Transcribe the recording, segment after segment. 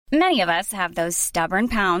Many of us have those stubborn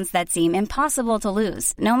pounds that seem impossible to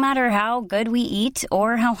lose, no matter how good we eat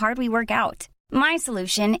or how hard we work out. My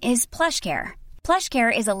solution is PlushCare.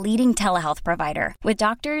 PlushCare is a leading telehealth provider with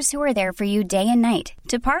doctors who are there for you day and night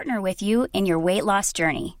to partner with you in your weight loss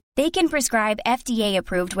journey. They can prescribe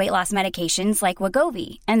FDA-approved weight loss medications like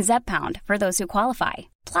Wegovy and Zepbound for those who qualify.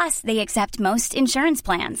 Plus, they accept most insurance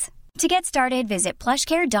plans. To get started, visit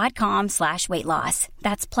plushcare.com/weightloss.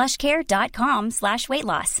 That's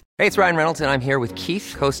plushcare.com/weightloss. Hey, it's Ryan Reynolds, and I'm here with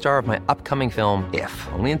Keith, co-star of my upcoming film, If,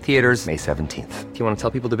 only in theaters May 17th. Do you want to tell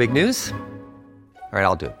people the big news? All right,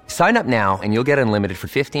 I'll do it. Sign up now and you'll get unlimited for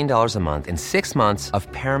 $15 a month and 6 months of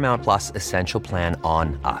Paramount Plus Essential Plan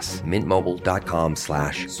on us.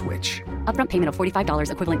 MintMobile.com/switch. Upfront payment of $45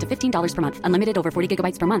 equivalent to $15 per month. Unlimited over 40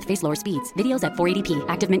 gigabytes per month. Face lower speeds. Videos at 480p.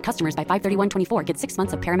 Active Mint customers by 531.24 get 6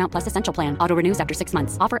 months of Paramount Plus Essential Plan. Auto renews after 6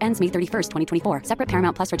 months. Offer ends May 31st, 2024. Separate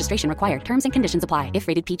Paramount Plus registration required. Terms and conditions apply if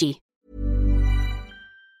rated PG.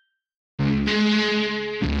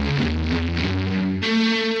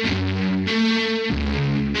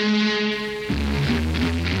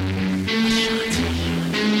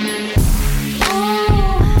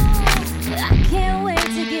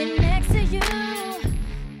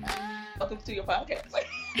 To your podcast. I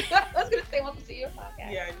was gonna say welcome to your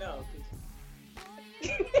podcast. Yeah, I know.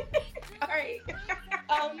 All right.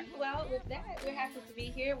 Well, with that, we're happy to be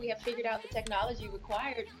here. We have figured out the technology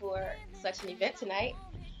required for such an event tonight.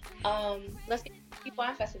 Let's get Cheap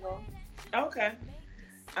Wine Festival. Okay.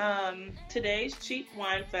 Today's Cheap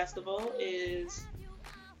Wine Festival is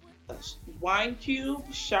Wine Cube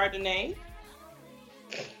Chardonnay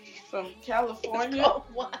from California. It's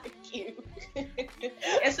called Wine Cube.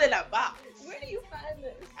 It's in a box. Where do you find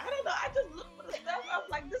this? I don't know. I just looked for the stuff. I was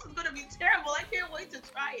like, this is gonna be terrible. I can't wait to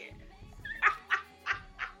try it.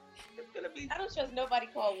 It's gonna be. I don't trust nobody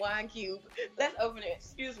called Wine Cube. Let's open it.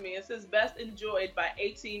 Excuse me. It says best enjoyed by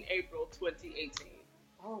 18 April 2018.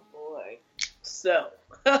 Oh boy. So.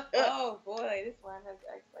 Oh boy, this wine has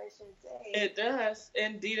an expiration date. It does.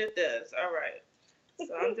 Indeed, it does. All right.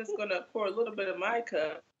 So I'm just gonna pour a little bit of my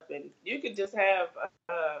cup, and you can just have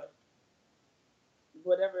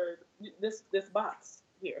whatever this box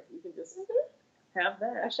here. You can just have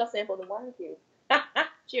that. I shall sample the Wine Cube.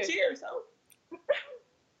 Cheers. Cheers. Oh.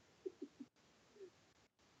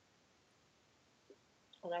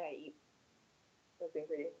 And I gotta eat. That's been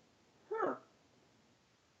pretty. Huh.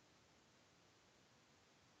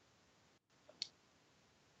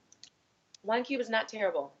 Wine Cube is not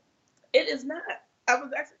terrible. It is not.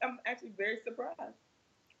 I'm actually very surprised.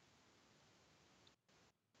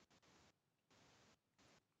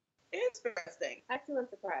 Interesting. Excellent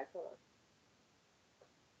surprise. Hold on.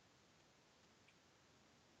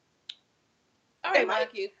 All right, Wine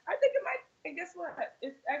Cube. I think it might. And guess what?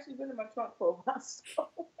 It's actually been in my trunk for a while. So.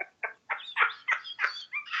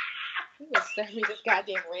 You just serve me this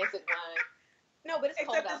goddamn rancid wine. No, but it's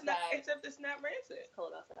cold outside. Except it's not rancid. It's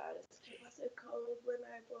cold outside. It was cold when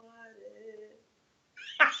I bought it.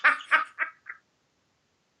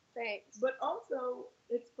 Thanks. But also,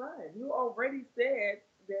 it's fine. You already said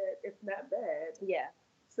that it's not bad. Yeah.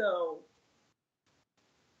 So,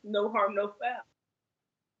 no harm, no foul.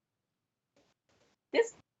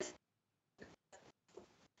 This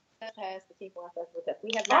has the Cheap Wine Festival test.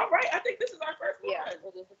 We have not. All right. I think this is our first one. Yeah, it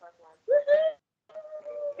is the first one.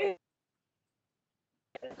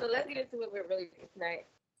 So let's get into what we're really doing tonight.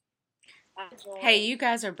 Hey, you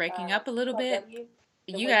guys are breaking up a little bit.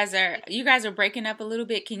 You guys are breaking up a little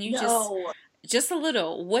bit. Can you just a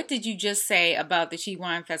little? What did you just say about the Cheap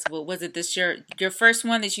Wine Festival? Was it this your first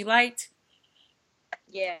one that you liked?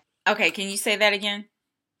 Yeah. Okay, can you say that again?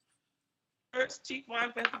 First Cheap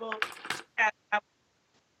Wine Festival.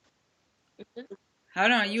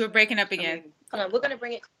 Hold on, you were breaking up again. Hold on, we're gonna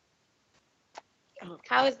bring it.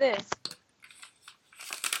 How is this?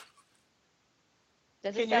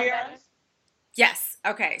 Does it sound better? Yes.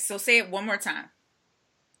 Okay, so say it one more time.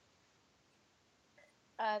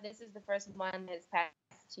 This is the first one that has passed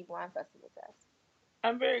the Cheap Wine Festival test.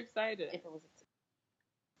 I'm very excited. If it was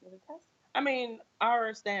a test? I mean,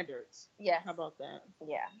 our standards. Yeah. How about that?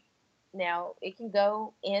 Yeah. Now, it can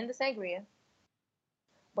go in the sangria,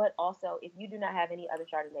 but also, if you do not have any other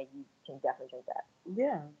Chardonnay, you can definitely drink that.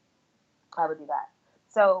 Yeah. I would do that.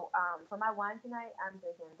 So, for my wine tonight, I'm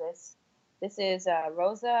drinking this. This is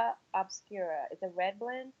Rosa Obscura. It's a red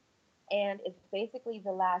blend, and it's basically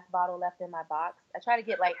the last bottle left in my box. I try to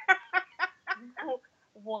get like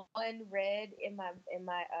one red in my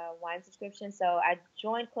wine subscription. So I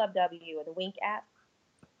joined Club W or the Wink app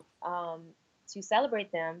to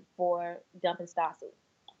celebrate them for Dump and Stassi.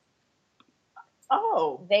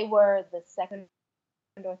 Oh. They were the second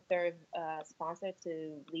or third sponsor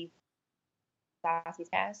to leave Sassie's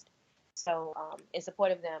cast. So in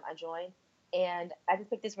support of them, I joined, and I just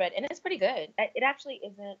picked this red, and it's pretty good. It actually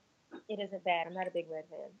isn't. It isn't bad. I'm not a big red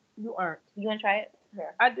fan. You aren't. You want to try it?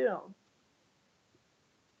 Yeah, I do.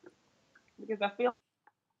 Because I feel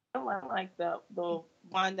like the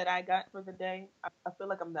wine that I got for the day, I feel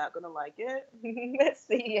like I'm not gonna like it. Let's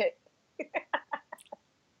see it.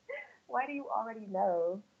 Why do you already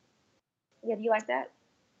know? Yeah, do you like that?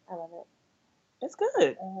 I love it. It's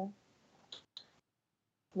good.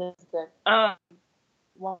 It's good.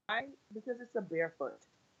 Why? Because it's a barefoot.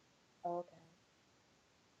 Oh, okay.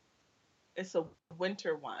 It's a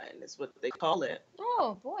winter wine, is what they call it.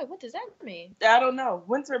 Oh boy, what does that mean? I don't know.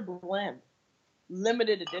 Winter blend,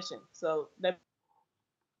 limited edition. So that's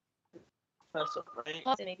special, right?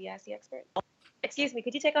 An ABIC expert. Excuse me,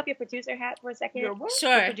 could you take off your producer hat for a second?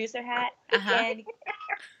 Sure. Your producer hat, and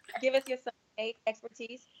give us your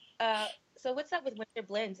expertise. So what's up with winter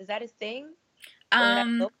blends? Is that a thing?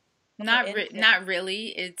 Not really.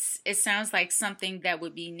 It sounds like something that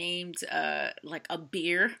would be named like a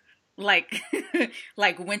beer, like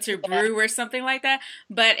like Winter Brew or something like that.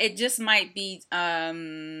 But it just might be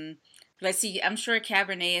let's see, I'm sure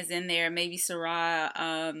Cabernet is in there, maybe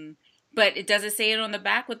Syrah, but it doesn't say it on the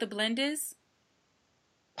back what the blend is.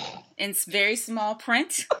 In very small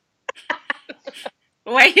print.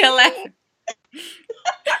 Why are you laughing?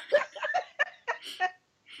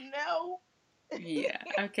 No. Yeah,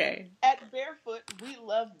 okay. At Barefoot, we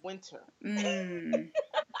love winter.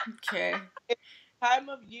 Okay. It's the time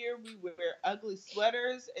of year we wear ugly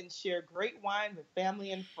sweaters and share great wine with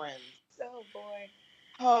family and friends. Oh, boy.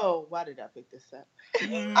 Oh, why did I pick this up?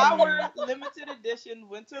 Our limited edition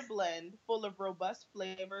winter blend, full of robust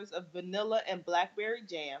flavors of vanilla and blackberry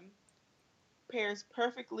jam, pairs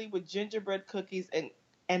perfectly with gingerbread cookies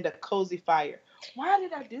and a cozy fire. Why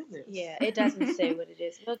did I do this? Yeah, it doesn't say what it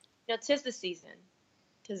is. Well, you know, 'tis the season.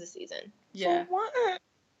 Yeah. For what?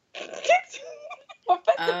 For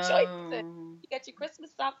festive choices. You got your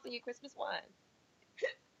Christmas socks and your Christmas wine.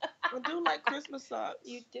 I do like Christmas socks.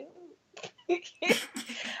 You do. All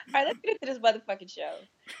right, let's get into this motherfucking show.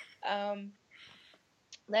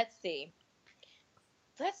 Let's see.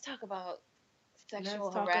 Let's talk about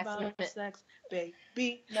sexual harassment. About sex,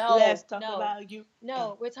 baby. No, let's talk about you.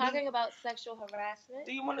 No, we're talking about sexual harassment.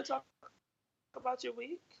 Do you want to talk about your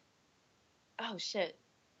week? Oh shit!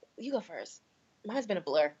 You go first. Mine's been a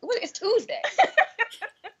blur. It's Tuesday.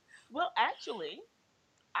 Well, actually,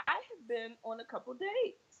 I have been on a couple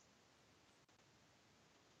dates.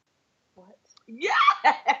 What?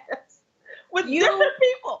 Yes! With different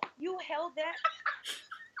people. You held that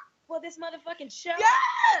for this motherfucking show?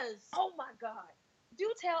 Yes! Oh my God.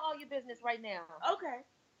 Do tell all your business right now. Okay.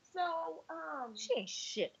 So, she ain't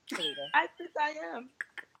shit, Kalita. I think I am.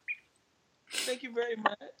 Thank you very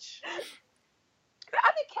much.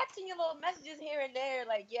 I've been catching your little messages here and there,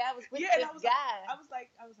 like, I was with this guy. I was like,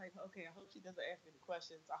 okay, I hope she doesn't ask me the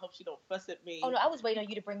questions. I hope she don't fuss at me. Oh no, I was waiting on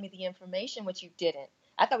you to bring me the information, which you didn't.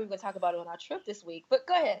 I thought we were gonna talk about it on our trip this week, but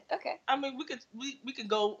go ahead. Okay. I mean, we could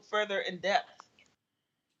go further in depth.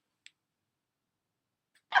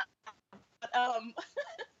 But,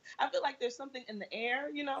 I feel like there's something in the air,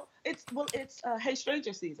 you know. It's Hey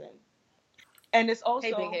Stranger season, and it's also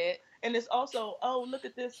Hey Big Head. And it's also, oh, look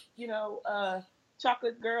at this, you know,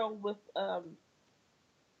 chocolate girl with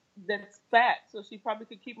that's fat, so she probably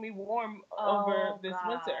could keep me warm over this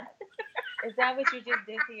winter. Is that what you just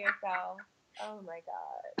did to yourself? Oh my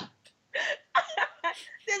God.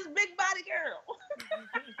 This big body girl.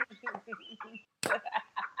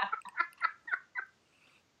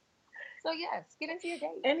 So yes, get into your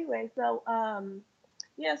date. Anyway, so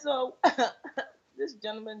so this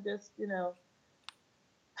gentleman just, you know,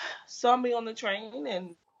 saw me on the train,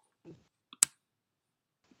 and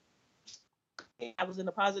I was in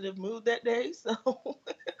a positive mood that day, so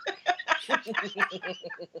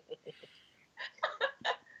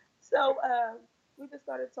we just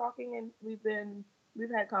started talking, and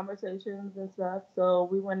we've had conversations and stuff. So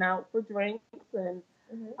we went out for drinks, and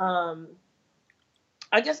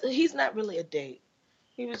I guess he's not really a date.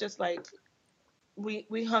 He was just like,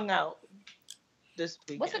 we hung out this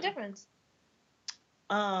weekend. What's the difference?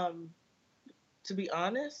 To be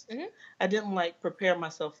honest, I didn't like prepare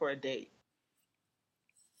myself for a date.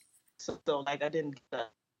 So like I didn't get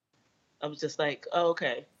up. I was just like, oh,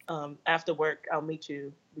 okay. After work, I'll meet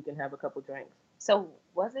you. We can have a couple drinks. So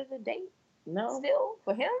was it a date? No. Still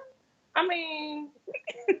for him? I mean,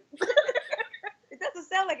 it doesn't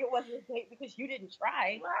sound like it wasn't a date because you didn't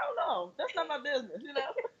try. I don't know. That's not my business, you know.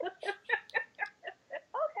 Okay,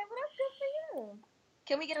 well that's good for you.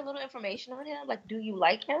 Can we get a little information on him? Like, do you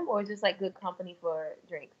like him, or is this like good company for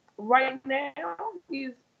drinks? Right now,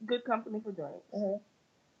 he's good company for drinks.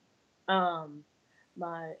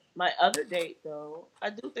 My other date though, I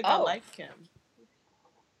do think I like him.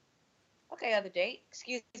 Okay, other date.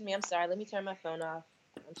 Excuse me, I'm sorry. Let me turn my phone off.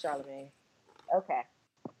 I'm Charlamagne. Okay.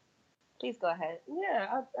 Please go ahead.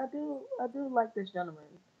 Yeah, I do like this gentleman.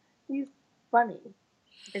 He's funny.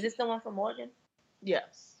 Is this the one from Morgan?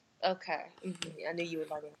 Yes. Okay. Mm-hmm. I knew you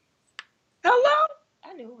would like it. Hello?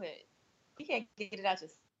 I knew it. You can't get it out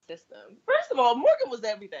your system. First of all, Morgan was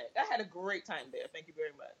everything. I had a great time there. Thank you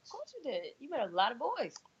very much. Of course you did. You met a lot of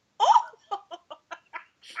boys. Oh!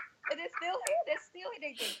 And they're still here.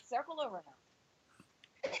 They circle around.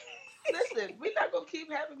 Listen, we're not going to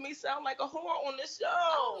keep having me sound like a whore on this show.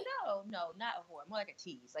 Oh, no, not a whore. More like a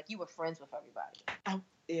tease. Like you were friends with everybody.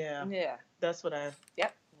 Yeah. That's what I...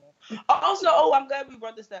 Yep. Also, I'm glad we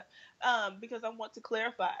brought this up because I want to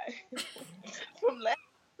clarify from last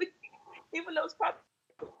week, even though it's probably...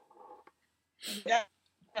 Yeah,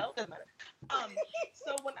 it doesn't matter.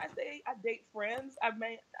 So when I say I date friends, I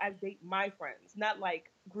mean I date my friends, not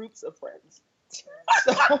like groups of friends.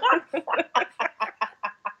 God.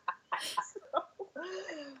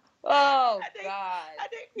 I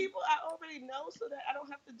date people I already know so that I don't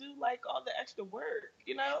have to do like all the extra work,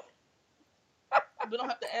 you know? We don't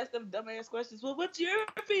have to ask them dumbass questions. Well, what's your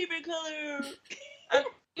favorite color?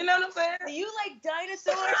 You know what I'm saying? Do you like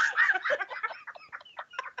dinosaurs?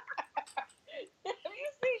 Have you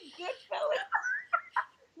seen Goodfellas?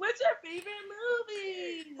 What's your favorite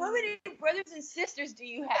movie? How many brothers and sisters do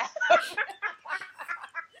you have?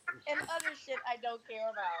 And other shit I don't care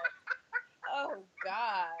about. Oh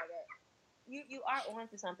God, you are on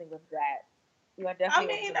to something with that. You are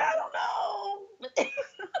definitely. I don't know.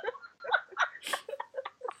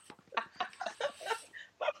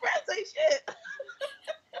 My friends say shit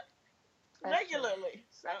regularly.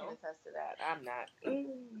 So I can attest to that. I'm not.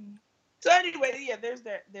 So anyway, yeah, there's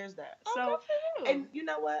that. Oh, So, and you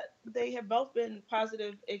know what? They have both been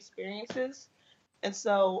positive experiences, and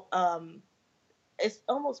so it's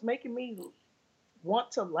almost making me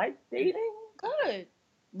want to like dating. Good.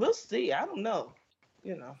 We'll see. I don't know.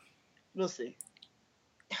 You know, we'll see.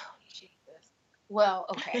 Oh, Jesus. Well,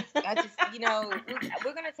 okay. I just,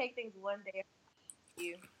 we're gonna take things one day.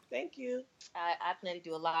 Thank you. I plan to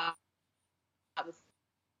do a lot.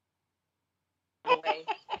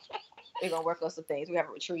 We're gonna work on some things. We have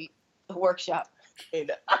a retreat, a workshop.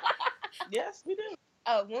 Yes, we do.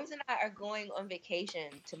 Wilms and I are going on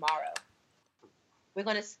vacation tomorrow. We're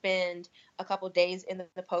gonna spend a couple days in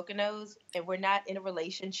the Poconos, and we're not in a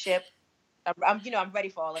relationship. I'm ready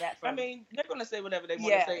for all of that. I mean, they're gonna say whatever they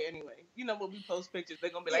want to say anyway. You know, when we post pictures, they're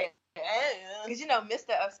gonna be like, because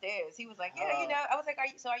Mr. Upstairs, he was like, I was like, are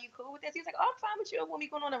you cool with this? He was like, oh, I'm fine with you when we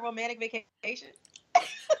going on a romantic vacation.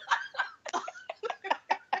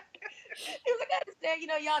 He was like, I understand,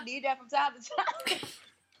 y'all need that from time to time.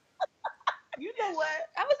 You know what?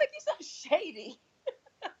 I was like, you're so shady.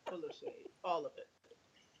 Full of shade, all of it.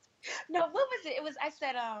 No, what was it? It was, I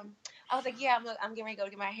said, I was like, yeah, I'm getting ready to go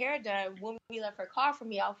get my hair done. Woman left her car for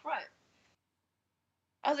me out front.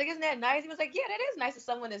 I was like, isn't that nice? He was like, yeah, that is nice if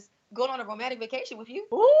someone is going on a romantic vacation with you.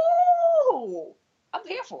 Ooh. I'm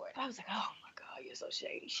here for it. I was like, oh my God, you're so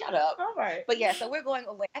shady. Shut up. All right. But yeah, so we're going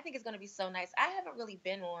away. I think it's going to be so nice. I haven't really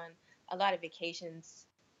been on a lot of vacations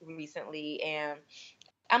recently, and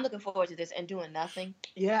I'm looking forward to this and doing nothing.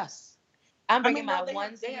 Yes. I'm bringing my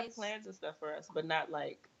onesies. They have plans and stuff for us, but not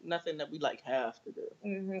like nothing that we like have to do.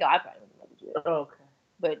 Mm-hmm. No, I probably wouldn't do it. Okay.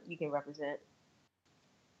 But you can represent.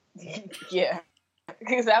 Yeah.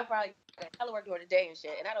 Because I'll probably hella work during the day and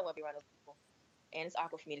shit, and I don't want to be around those people. And it's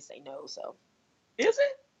awkward for me to say no, so. Is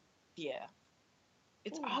it? Yeah.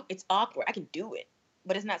 It's awkward. I can do it,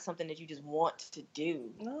 but it's not something that you just want to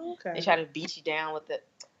do. Oh, okay. They try to beat you down with it.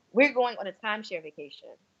 We're going on a timeshare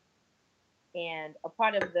vacation, and a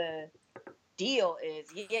part of the deal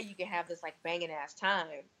is, you can have this like banging ass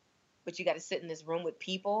time, but you got to sit in this room with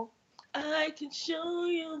people. I can show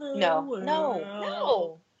you the world.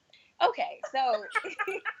 No. Okay, so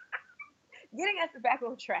getting us back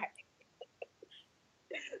on track.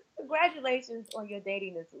 Congratulations on your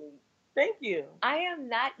dating this week. Thank you. I am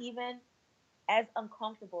not even as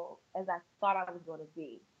uncomfortable as I thought I was going to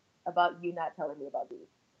be about you not telling me about these.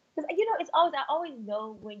 Because, it's always, I always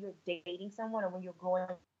know when you're dating someone or when you're going,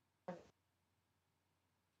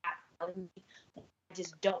 I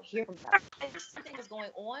just don't hear from them. And something is going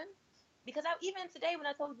on. Because even today when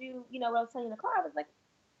I told you, what I was telling you in the car, I was like,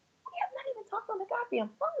 we have not even talked on the goddamn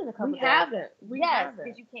phone in a couple days. We haven't.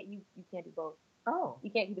 Because you can't do both. Oh. You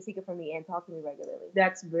can't keep a secret from me and talk to me regularly.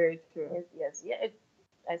 That's very true. Yes. Yeah.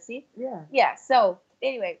 See? Yeah. Yeah. So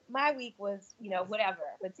anyway, my week was, whatever.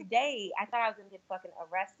 But today, I thought I was gonna get fucking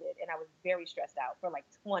arrested, and I was very stressed out for like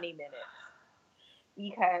 20 minutes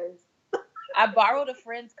because I borrowed a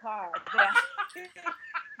friend's car that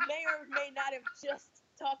I may or may not have just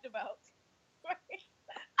talked about.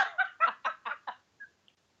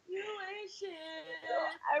 You ain't shit.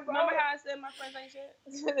 Remember how I said my friends ain't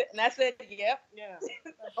shit? And I said, yep. Yeah.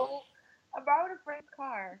 So I borrowed a friend's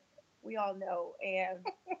car. We all know, and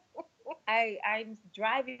I'm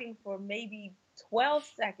driving for maybe 12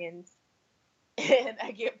 seconds, and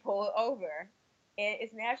I get pulled over. And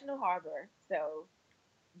it's National Harbor, so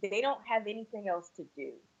they don't have anything else to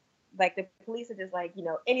do. Like, the police are just like,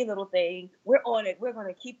 any little thing, we're on it. We're going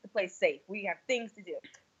to keep the place safe. We have things to do.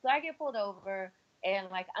 So I get pulled over, and,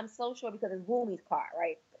 like, I'm so sure because it's Woomy's car,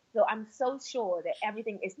 right? So I'm so sure that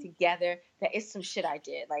everything is together, that it's some shit I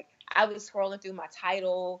did. Like, I was scrolling through my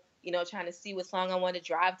title, trying to see what song I wanted to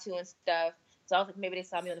drive to and stuff. So I was like, maybe they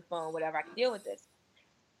saw me on the phone, whatever, I can deal with this.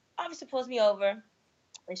 Officer pulls me over.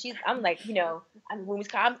 And I'm like, I'm in Woomy's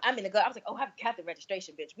car. I'm in the glove. I was like, oh, I've got the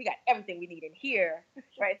registration, bitch. We got everything we need in here,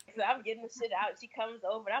 right? So I'm getting the shit out. She comes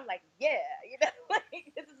over, and I'm like, yeah,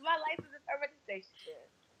 like, this is my license and her registration.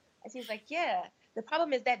 And she's like, yeah. The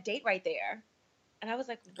problem is that date right there. And I was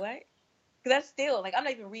like, what? Because that's still, like, I'm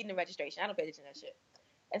not even reading the registration. I don't pay attention to that shit.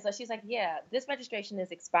 And so she's like, yeah, this registration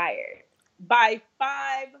is expired. By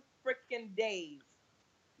 5 freaking days.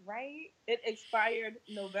 Right? It expired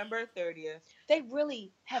November 30th. They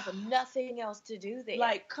really have nothing else to do there.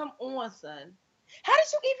 Like, come on, son. How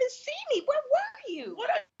did you even see me? Where were you? What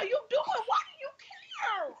are you doing? Why do you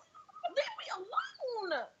care? Leave me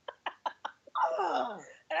alone.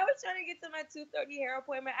 And I was trying to get to my 2:30 hair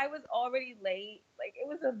appointment. I was already late. Like, it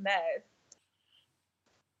was a mess.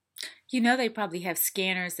 They probably have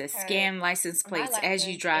scanners that scan license plates as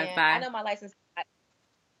you drive by. I know my license.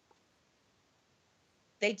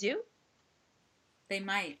 They do? They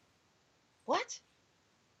might. What?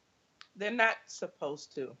 They're not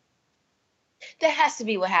supposed to. That has to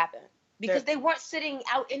be what happened. Because they weren't sitting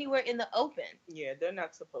out anywhere in the open. Yeah, they're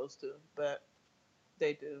not supposed to, but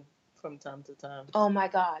they do from time to time. Oh my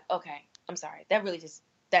God. Okay. I'm sorry.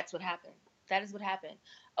 That's what happened. That is what happened.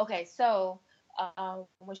 Okay, so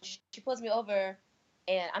when she pulls me over,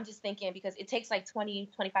 and I'm just thinking, because it takes like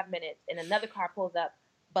 20, 25 minutes, and another car pulls up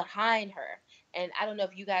behind her. And I don't know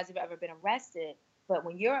if you guys have ever been arrested, but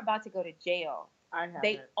when you're about to go to jail,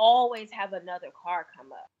 they always have another car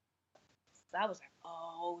come up. So I was like,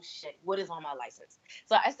 oh shit, what is on my license?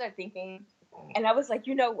 So I started thinking, and I was like,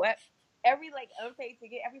 you know what? Every like unpaid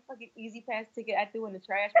ticket, every fucking Easy Pass ticket I threw in the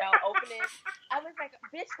trash when I was opening, I was like,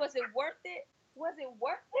 bitch, was it worth it? Was it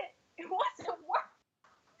worth it? It wasn't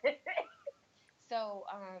worth it. So,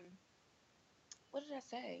 what did I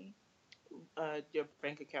say? Your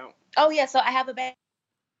bank account. Oh yeah, so I have a bank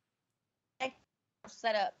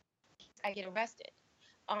set up. I get arrested,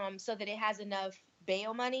 so that it has enough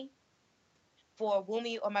bail money for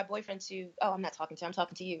Woomy or my boyfriend to. Oh, I'm not talking to. I'm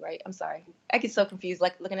talking to you, right? I'm sorry. I get so confused,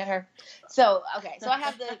 like looking at her. So okay, so I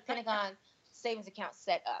have the Pentagon savings account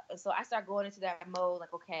set up, and so I start going into that mode.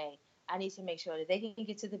 Like, okay, I need to make sure that they can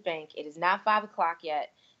get to the bank. It is not 5 o'clock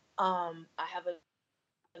yet. I have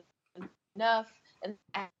enough, and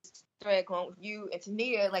I thread going with you and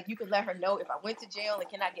Tania, like, you could let her know if I went to jail and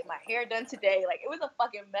cannot get my hair done today. Like, it was a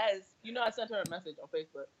fucking mess. I sent her a message on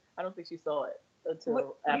Facebook. I don't think she saw it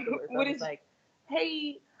until afterwards. I was like,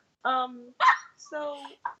 hey,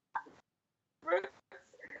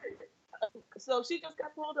 so she just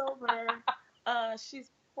got pulled over. She's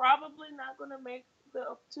probably not gonna make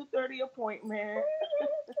the 2:30 appointment.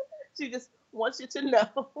 She just wants you to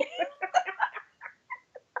know.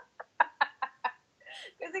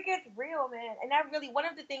 Because it gets real, man. And one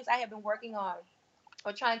of the things I have been working on,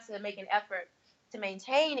 or trying to make an effort to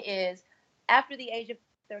maintain, is after the age of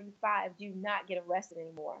 35, do not get arrested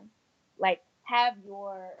anymore. Like, have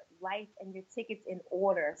your life and your tickets in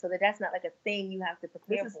order, so that's not like a thing you have to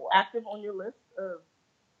prepare this is for. Active on your list of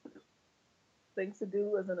things to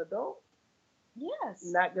do as an adult? Yes.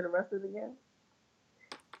 Not get arrested again?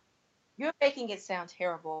 You're making it sound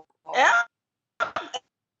terrible. Yeah.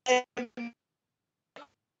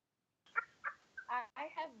 I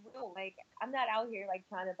have like, I'm not out here like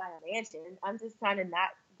trying to buy a mansion. I'm just trying to not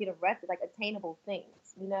get arrested, like attainable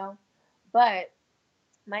things, But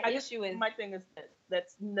my thing is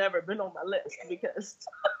that's never been on my list because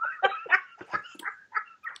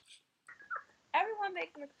everyone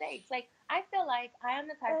makes mistakes. Like, I feel like I am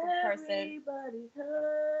the type of person.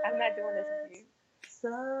 I'm not doing this with you.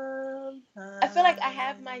 Sometimes. I feel like I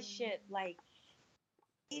have my shit like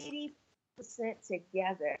 80%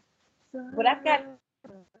 together. But I've got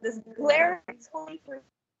this glaring 20%.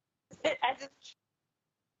 I just.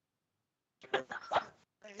 I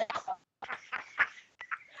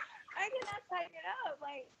cannot tighten it up.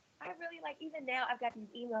 Like, I really, like, even now, I've got these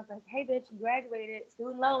emails like, hey, bitch, you graduated,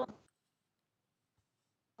 student loan.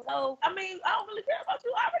 So, I mean, I don't really care about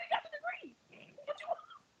you. I already got the degree.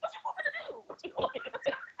 What you want me to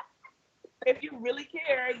do? If you really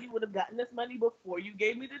care, you would have gotten this money before you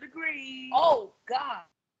gave me the degree. Oh, God.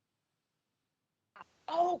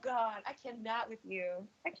 Oh, God. I cannot with you.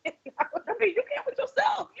 I mean, you can't with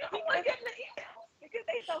yourself. You don't want to get in the emails because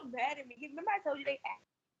they so mad at me. Remember I told you they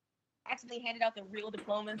actually handed out the real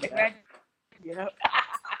diplomas? Yeah.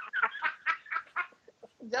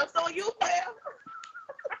 Jokes on you, player.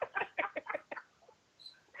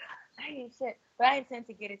 I ain't shit. But I intend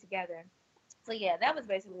to get it together. So, yeah, that was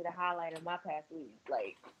basically the highlight of my past week.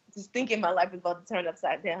 Like, just thinking my life was about to turn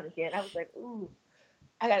upside down again. I was like, ooh,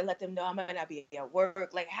 I got to let them know I might not be at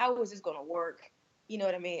work. Like, how is this going to work? You know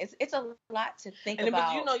what I mean? It's a lot to think about.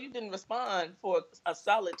 But you know, you didn't respond for a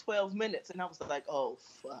solid 12 minutes. And I was like, oh,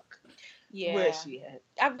 fuck. Yeah. Where is she at?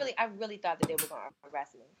 I really thought that they were going to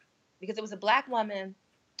arrest me. Because it was a black woman.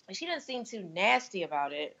 And she didn't seem too nasty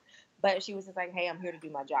about it. But she was just like, hey, I'm here to do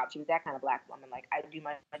my job. She was that kind of black woman. Like, I do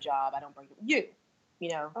my job. I don't break the rules. You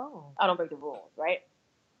know? Oh. I don't break the rules, right?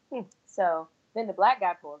 So then the black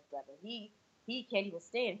guy pulls up and he can't even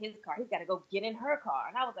stay in his car. He's got to go get in her car.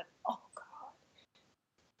 And I was like, oh, God.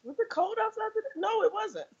 Was it cold outside today? No, it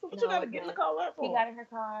wasn't. So what you got to get in the car for? He got in her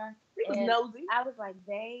car. He was nosy. I was like,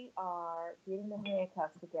 they are getting the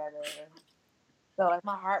handcuffs together. So like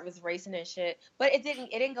my heart was racing and shit. But it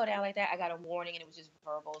didn't go down like that. I got a warning and it was just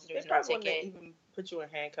verbal. So there was no ticket. They probably wouldn't even put you in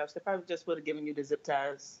handcuffs. They probably just would have given you the zip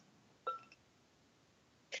ties.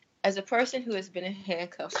 As a person who has been in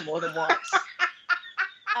handcuffs more than once,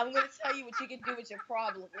 I'm going to tell you what you can do with your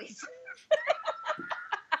problems.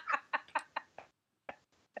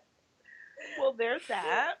 Well, there's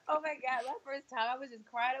that. Oh my God, my first time I was just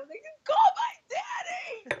crying. I was like, just call my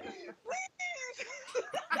daddy, please.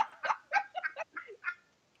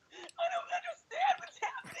 I don't understand what's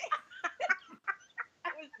happening. I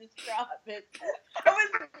was distraught, bitch. I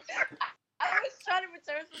was trying to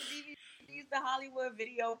return some DVDs to Hollywood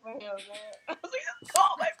Video for him, man. I was like, just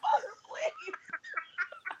call my father, please.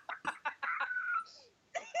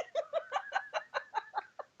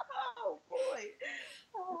 Oh boy.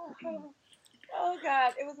 Oh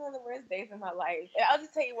God, it was one of the worst days of my life. And I'll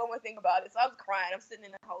just tell you one more thing about it. So I was crying. I'm sitting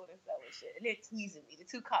in the holding cell and shit, and they're teasing me. The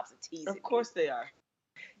two cops are teasing me. Of course they are.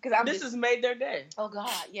 Because this has made their day. Oh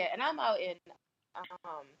God, yeah. And I'm out in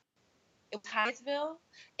it was Hyattsville,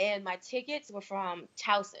 and my tickets were from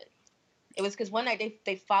Towson. It was because one night I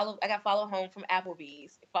got followed home from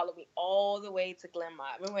Applebee's. They followed me all the way to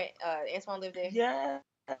Glenmont. Remember when Antoine lived there? Yes.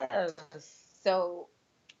 So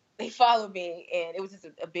they followed me, and it was just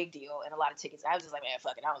a big deal and a lot of tickets. I was just like, man,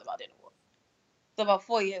 fuck it, I was about dinner war. So about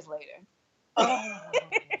 4 years later.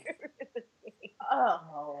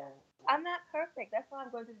 Oh. I'm not perfect. That's why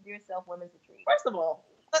I'm going to the Dear Self Women's Retreat. First of all.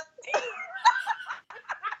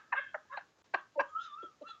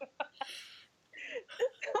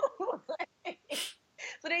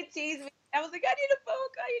 So they teased me. I was like, I need a phone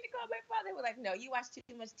call. You need to call my father. They were like, no, you watch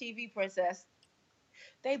too much TV, princess.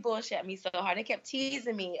 They bullshit me so hard. They kept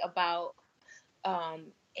teasing me about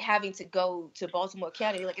having to go to Baltimore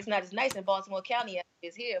County. Like, it's not as nice in Baltimore County as it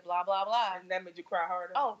is here, blah, blah, blah. And that made you cry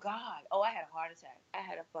harder? Oh, God. Oh, I had a heart attack. I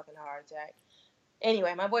had a fucking heart attack.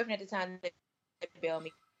 Anyway, my boyfriend at the time that bailed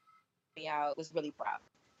me out was really proud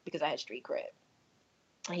because I had street cred.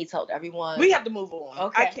 And he told everyone. We have to move on.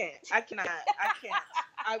 Okay. I can't.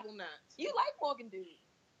 I will not. You like Morgan dude.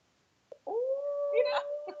 Ooh. You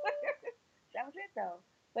know? That was it, though.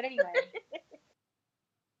 But anyway.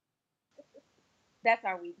 That's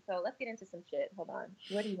our week. So let's get into some shit. Hold on.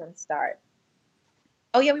 Where do you want to start?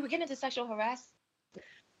 Oh, yeah, we were getting into sexual harassment.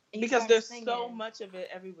 Because there's so much of it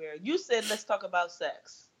everywhere. You said, let's talk about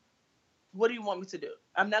sex. What do you want me to do?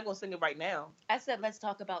 I'm not going to sing it right now. I said, let's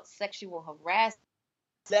talk about sexual harassment.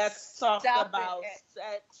 Let's talk about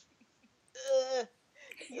sex.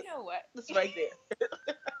 You know what? It's right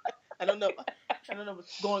there. I don't know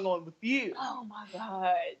what's going on with you. Oh, my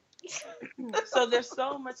God. So there's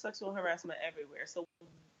so much sexual harassment everywhere. So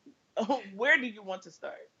where do you want to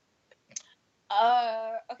start?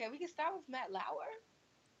 Okay, we can start with Matt Lauer.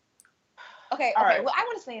 Okay. Right. Well, I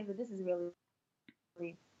want to say that this is really,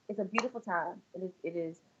 it's a beautiful time. It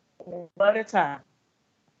is. What a time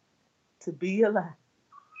to be alive.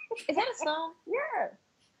 Is that a song? Yeah.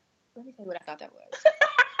 Let me tell you what I thought that was.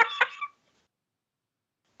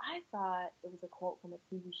 I I thought it was a quote from a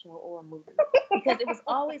TV show or a movie because it was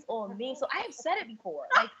always on me. So I have said it before,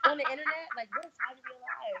 like on the internet, like what is time to be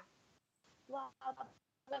alive? Blah,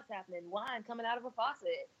 what's happening? Wine coming out of a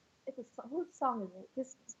faucet. It's a song. Whose song is it?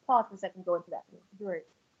 Just pause for a second. Go into that. Great.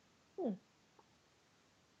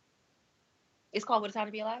 It's called "What Is Time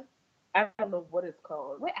to Be Alive." I don't know what it's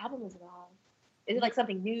called. What album is it on? Is it like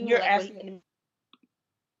something new? You're like asking in the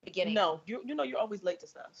beginning. No, you're always late to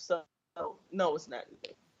stuff. So no, it's not.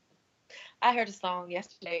 I heard a song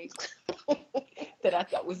yesterday that I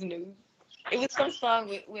thought was new. It was some song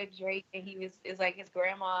with Drake, and it's like his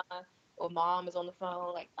grandma or mom is on the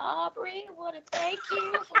phone, like, Aubrey, I want to thank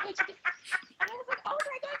you for what you did. And I was like, oh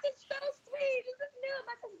my God, this is so sweet. This is new.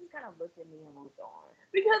 My sister just kind of looked at me and moved on.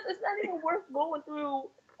 Because it's not even worth going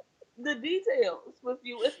through the details with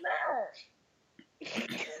you. It's not.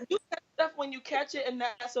 You catch stuff when you catch it, and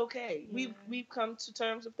that's okay. Yeah. We've come to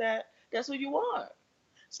terms with that. That's who you are.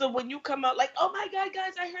 So when you come out like, oh my God,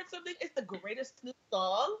 guys, I heard something. It's the greatest new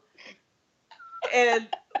song. And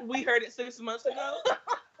we heard it 6 months ago.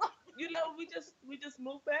 We just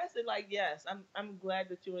move past it. Like, yes, I'm glad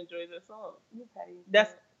that you enjoyed this song.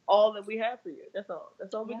 That's all that we have for you. That's all.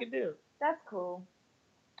 That's all we can do. That's cool.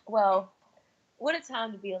 Well, what a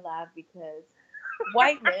time to be alive, because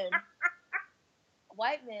white men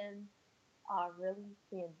are really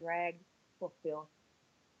being dragged for filth.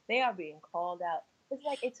 They are being called out. It's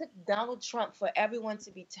like it took Donald Trump for everyone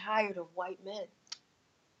to be tired of white men.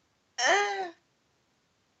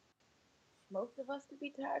 Most of us to be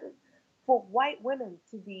tired of, for white women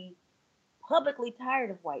to be publicly tired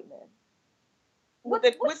of white men. With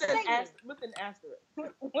an asterisk.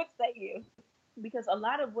 What say you? Because a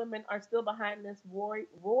lot of women are still behind this Roy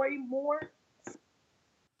Moore.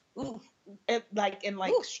 Ooh. And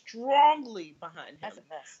strongly behind him. That's a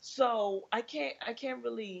mess. So I can't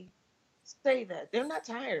really say that. They're not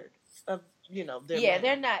tired of, their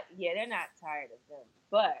they're not tired of them.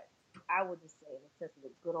 But I would just say, in the sense of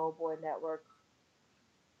the good old boy network,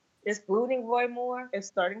 excluding Roy Moore, it's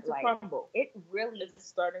starting to crumble. It really is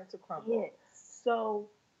starting to crumble. Yes. So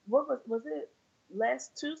what was it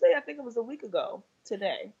last Tuesday? I think it was a week ago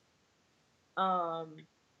today.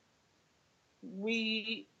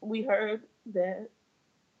 We heard that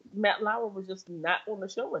Matt Lauer was just not on the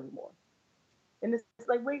show anymore. And it's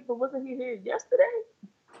like, wait, but wasn't he here yesterday?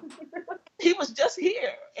 He was just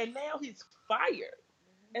here, and now he's fired.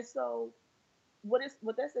 And so what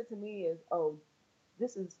that said to me is, oh,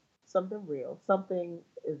 this is something real. Something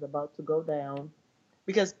is about to go down,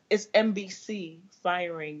 because it's NBC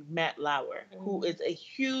firing Matt Lauer, who is a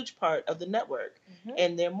huge part of the network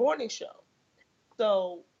and their morning show.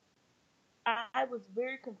 So I was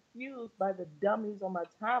very confused by the dummies on my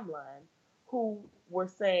timeline who were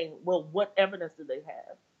saying, well, what evidence do they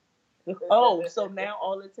have? Oh, so now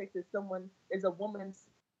all it takes is a woman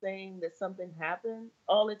saying that something happened.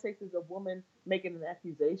 All it takes is a woman making an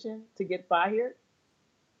accusation to get fired.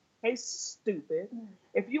 Hey, stupid.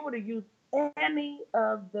 If you were to use any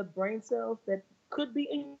of the brain cells that could be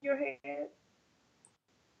in your head,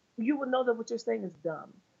 you would know that what you're saying is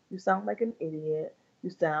dumb. You sound like an idiot. You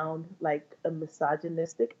sound like a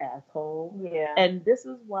misogynistic asshole. Yeah. And this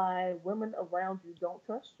is why women around you don't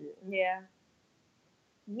trust you. Yeah.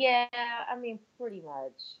 Yeah, I mean, pretty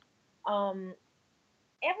much.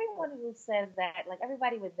 Everyone who says that, like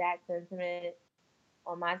everybody with that sentiment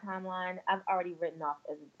on my timeline, I've already written off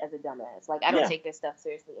as a dumbass. Like, I don't take this stuff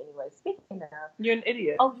seriously anyway. Speaking of, you're an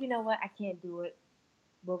idiot. Oh, you know what? I can't do it.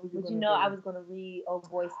 But you know, I was going to read old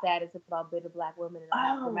boy status about bitter black women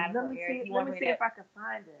and grammatical errors. Let me see if I can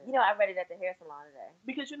find it. You know, I read it at the hair salon today.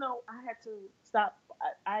 Because, I had to stop.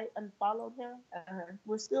 I unfollowed him.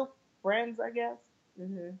 We're still friends, I guess.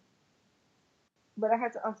 But I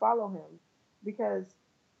had to unfollow him because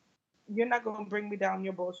you're not going to bring me down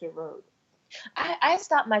your bullshit road. I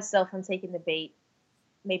stopped myself from taking the bait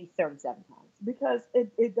maybe 37 times. Because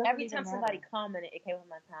it doesn't every time somebody commented, it came on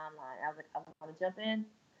my timeline. I was like, I want to jump in.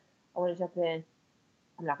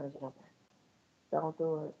 I'm not going to jump in. Don't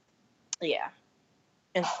do it. Yeah.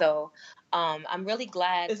 And so I'm really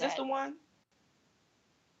glad. Is this the one?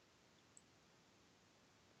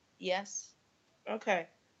 Yes. Okay.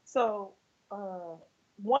 So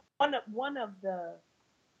one of the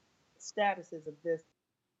statuses of this,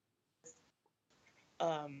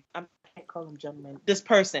 I can't call him gentleman. This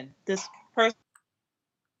person,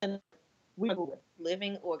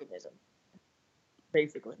 living organism,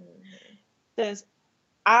 basically, says,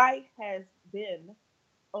 I has been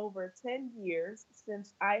over 10 years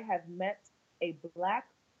since I have met a black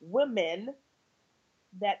woman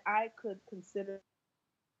that I could consider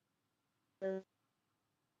to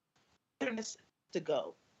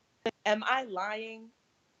go. Am I lying?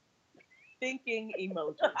 Thinking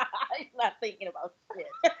emoji. He's not thinking about shit.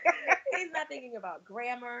 He's not thinking about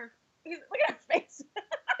grammar. Look at her face.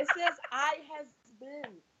 It says, I has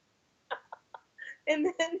been. And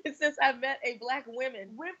then it says, I met a black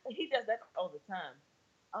woman. He does that all the time.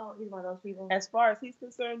 Oh, he's one of those people? As far as he's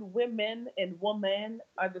concerned, women and woman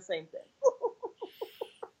are the same thing.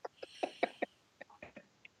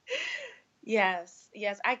 Yes,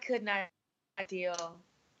 I could not deal.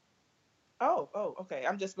 Oh, okay.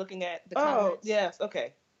 I'm just looking at the comments. Yes,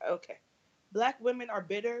 okay. Black women are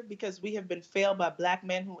bitter because we have been failed by black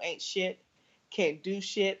men who ain't shit, can't do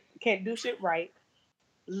shit right,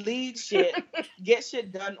 lead shit, get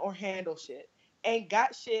shit done or handle shit, ain't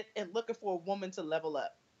got shit and looking for a woman to level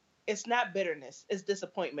up. It's not bitterness, it's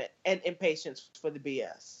disappointment and impatience for the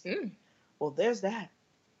BS. Well, there's that.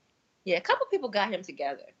 Yeah, a couple people got him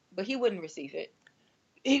together, but he wouldn't receive it.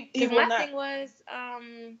 He my thing was,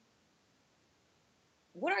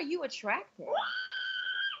 what are you attracting?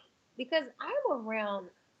 Because I'm around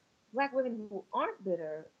black women who aren't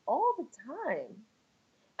bitter all the time.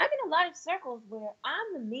 I'm in a lot of circles where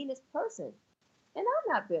I'm the meanest person, and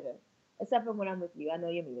I'm not bitter, except for when I'm with you. I know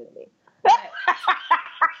you're meaner than me,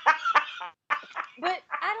 but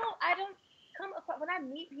I don't come across, when I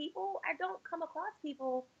meet people, I don't come across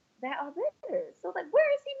people that are bitter. So, like,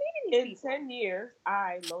 where is he meeting these people? In 10 years,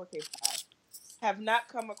 I, lowercase I, have not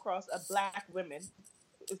come across a black woman,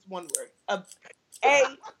 it's one word, a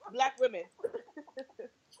black women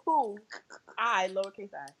who I,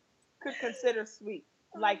 lowercase I, could consider sweet.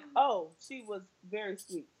 Like, oh, she was very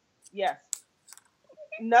sweet. Yes.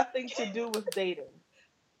 Nothing to do with dating.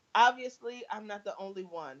 Obviously, I'm not the only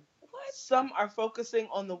one. What? Some are focusing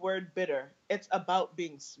on the word bitter. It's about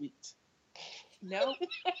being sweet. Nope.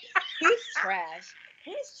 He's trash.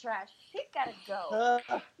 He's gotta go.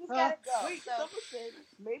 He's gotta go. Wait, someone said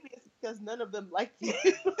maybe it's because none of them like you.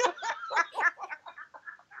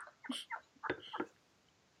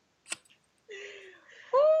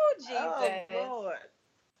 Oh, Jesus. Oh, Lord.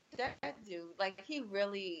 That dude, like, he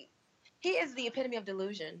is the epitome of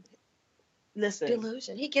delusion. Listen.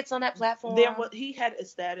 Delusion. He gets on that platform. He had a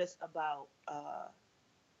status about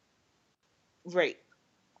rape.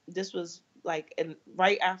 This was like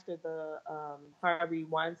right after the Harvey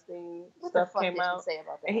Weinstein stuff came out. What did he say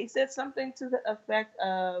about that? And he said something to the effect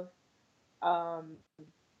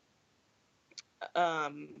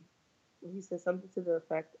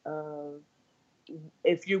of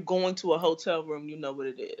if you're going to a hotel room, you know what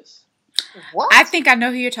it is. What? I think I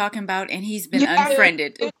know who you're talking about, and he's been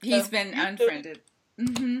unfriended. He's been unfriended.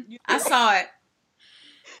 Mm-hmm. I saw it.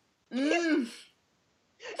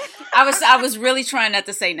 I was really trying not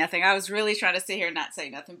to say nothing. I was really trying to sit here and not say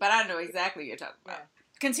nothing, but I know exactly what you're talking about.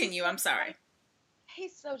 Continue. I'm sorry.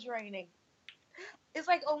 He's so draining. It's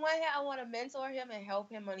like, on one hand, I want to mentor him and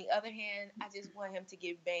help him. On the other hand, I just want him to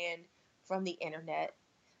get banned from the internet.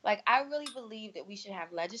 Like, I really believe that we should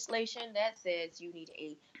have legislation that says you need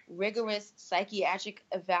a rigorous psychiatric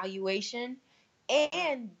evaluation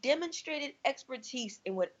and demonstrated expertise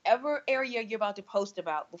in whatever area you're about to post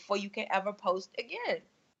about before you can ever post again.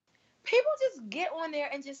 People just get on there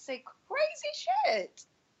and just say crazy shit.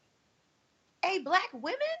 Hey, black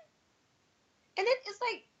women? And then it's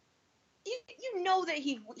like, you know that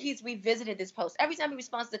he's revisited this post. Every time he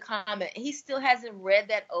responds to the comment, he still hasn't read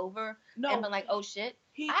that over and been like, oh shit.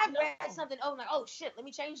 I've read something over, like, oh shit, let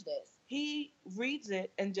me change this. He reads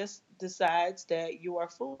it and just decides that you are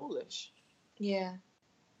foolish. Yeah.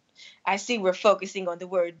 I see we're focusing on the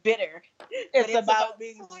word bitter. It's about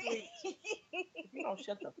being sweet. You don't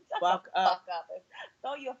shut the fuck up.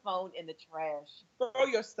 Throw your phone in the trash. Throw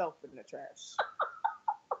yourself in the trash.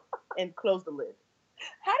 And close the lid.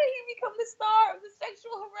 How did he become the star of the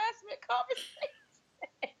sexual harassment conversation?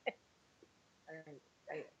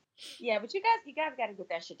 Yeah, but you guys got to get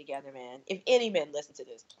that shit together, man. If any men listen to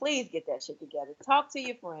this, please get that shit together. Talk to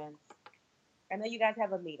your friends. I know you guys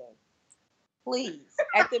have a meeting. Please,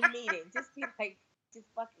 at the meeting, just be like, just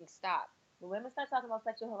fucking stop. When women start talking about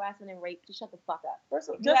sexual harassment and rape, just shut the fuck up. First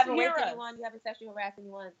of all, you haven't raped anyone, you haven't sexually harassed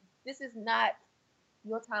anyone. This is not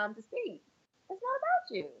your time to speak. It's not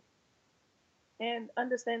about you. And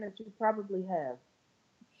understand that you probably have,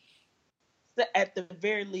 at the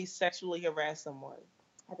very least, sexually harassed someone.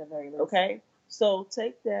 At the very least. Okay? So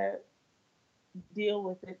take that, deal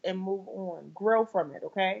with it, and move on. Grow from it,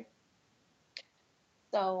 okay?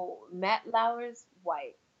 So, Matt Lauer's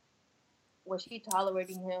wife, was she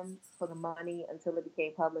tolerating him for the money until it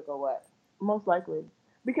became public, or what? Most likely.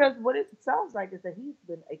 Because what it sounds like is that he's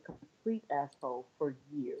been a complete asshole for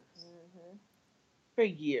years. Mm-hmm. For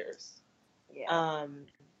years. Yeah.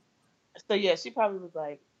 So yeah, she probably was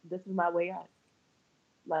like, this is my way out.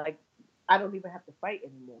 Like, I don't even have to fight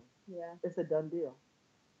anymore. Yeah. It's a done deal.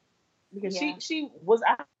 Because she was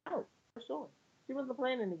out, for sure. She wasn't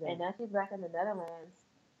playing anything. And now she's back in the Netherlands.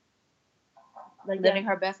 Like, living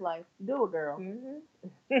her best life. Do it, girl.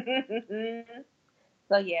 Mm-hmm.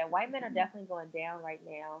 So, yeah, white men are definitely going down right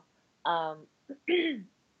now.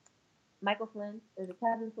 Michael Flynn. Is it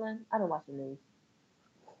Kevin Flynn? I don't watch the news.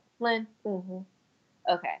 Flynn? Mm-hmm.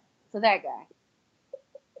 Okay. So that guy.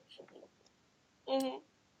 Mm-hmm.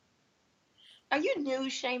 Are you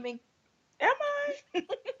news shaming? Am I?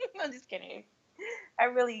 I'm just kidding. I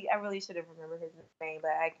really should have remembered his name,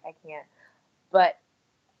 but I can't. But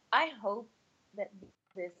I hope that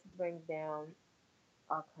this brings down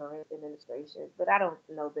our current administration, but I don't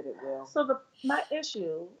know that it will. So my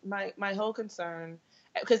issue, my whole concern,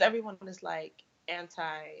 because everyone is like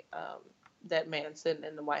anti that man sitting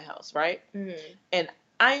in the White House, right? Mm-hmm. And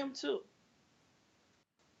I am too.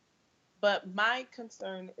 But my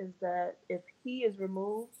concern is that if he is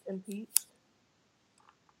removed, impeached,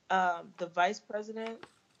 the vice president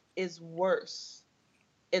is worse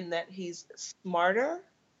in that he's smarter,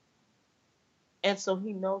 and so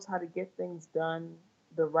he knows how to get things done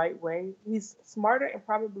the right way. He's smarter and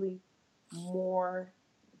probably more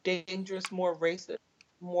dangerous, more racist,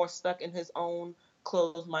 more stuck in his own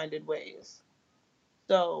closed-minded ways.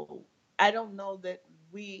 So I don't know that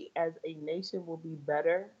we as a nation will be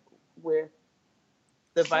better with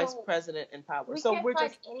the vice president in power. We're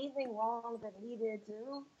just anything wrong that he did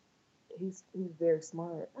too. He's very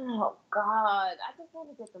smart. Oh God, I just want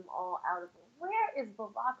to get them all out of here. Where is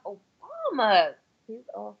Barack Obama? He's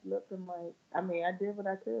off looking like. I mean, I did what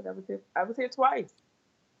I could. I was here twice.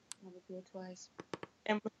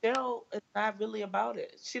 And Michelle is not really about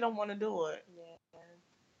it. She don't want to do it. Yeah.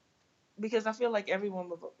 Because I feel like everyone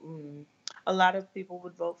would. A lot of people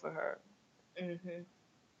would vote for her. Mm-hmm.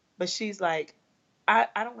 But she's like, I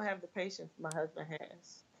don't have the patience my husband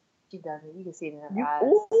has. She doesn't. You can see it in her eyes.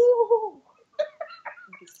 Ooh.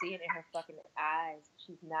 You can see it in her fucking eyes.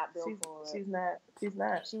 She's not built for it. She's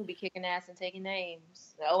not. She would be kicking ass and taking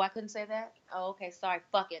names. Oh, I couldn't say that? Oh, okay. Sorry.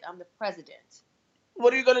 Fuck it. I'm the president.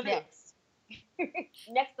 What are you going to do? Next.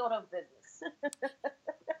 Next order of business.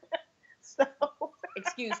 So,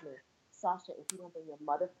 excuse me. Sasha, if you don't bring your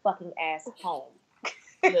motherfucking ass home.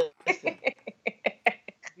 Listen.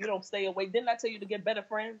 You don't stay away. Didn't I tell you to get better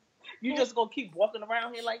friends? You just gonna keep walking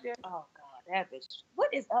around here like that? Oh God, that bitch.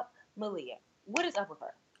 What is up, Malia? What is up with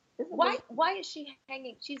her? Why is she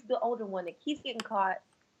hanging? She's the older one that keeps getting caught,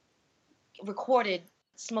 recorded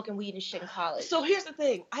smoking weed and shit in college. So here's the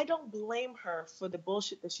thing. I don't blame her for the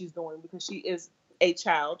bullshit that she's doing because she is a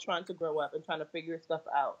child trying to grow up and trying to figure stuff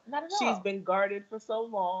out. Not at all. She's been guarded for so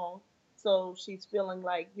long, so she's feeling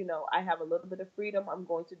like, I have a little bit of freedom. I'm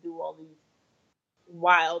going to do all these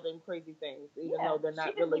wild and crazy things, even though they're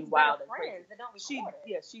not really wild and crazy.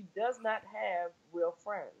 She does not have real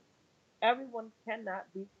friends. Everyone cannot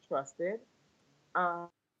be trusted.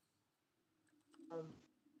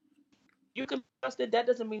 You can trust it. That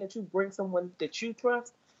doesn't mean that you bring someone that you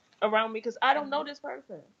trust around me because I don't know this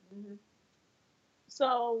person. Mm-hmm.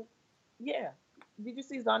 So, yeah. Did you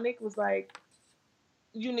see Zonique was like,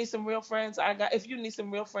 "You need some real friends? If you need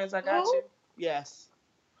some real friends, I got you." Yes.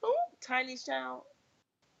 Who? Tiny's child.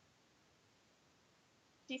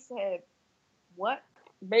 She said, "What?"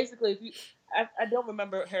 Basically, I don't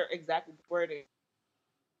remember her exact wording,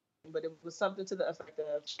 but it was something to the effect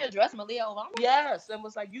of she addressed Malia Obama. Yes, and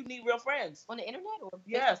was like, "You need real friends on the internet." Or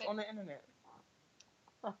yes, on the internet.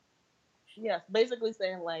 Huh. Yes, basically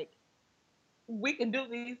saying like, we can do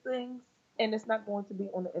these things, and it's not going to be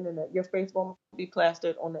on the internet. Your face won't be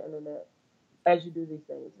plastered on the internet as you do these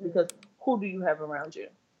things because who do you have around you?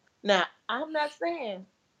 Now, I'm not saying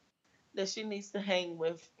that she needs to hang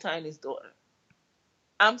with Tiny's daughter.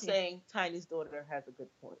 I'm saying Tiny's daughter has a good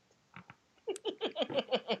point.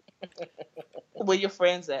 Where your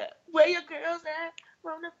friends at? Where your girls at?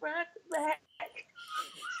 From the front to back.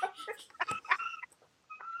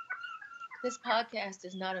 This podcast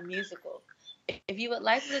is not a musical. If you would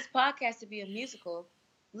like for this podcast to be a musical,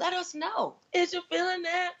 let us know. Is you feeling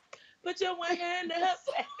that? Put your one hand up.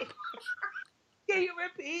 Can you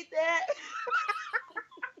repeat that?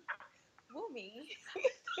 Woomy.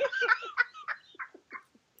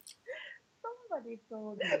 Somebody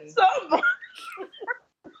told me.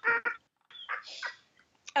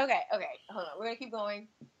 Okay. Hold on. We're going to keep going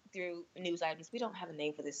through news items. We don't have a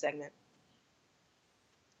name for this segment.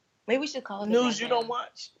 Maybe we should call it news you don't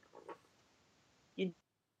watch.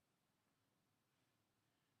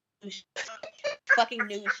 Fucking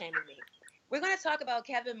news shaming me. We're going to talk about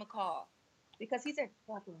Kevin McCall because he's a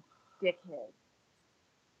fucking dickhead.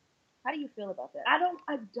 How do you feel about that?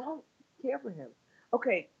 I don't care for him.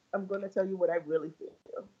 Okay, I'm going to tell you what I really feel.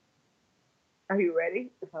 Are you ready?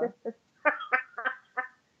 Uh-huh.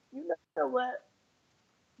 You know what?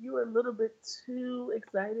 You were a little bit too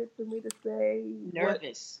excited for me to say.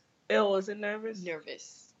 Nervous. Oh, was it nervous?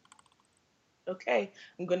 Nervous. Okay,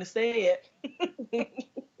 I'm going to say it.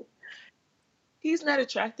 He's not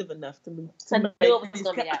attractive enough to me. I knew it was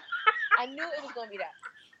going to be that. I knew it was going to be that.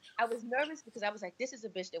 I was nervous because I was like, this is a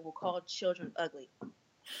bitch that will call children ugly.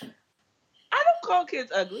 I don't call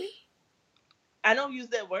kids ugly. I don't use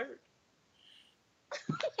that word.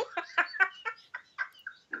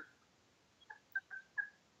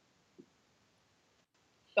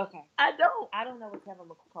 Okay. I don't. I don't know what Kevin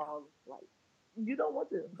McCall looks like. You don't want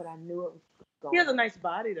to. But I knew it was going. He has a nice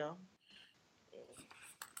body, though.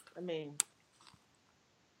 I mean,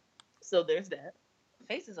 so there's that.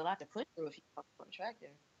 Face is a lot to put through if you're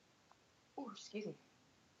attractive. Oh, excuse me.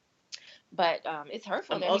 But it's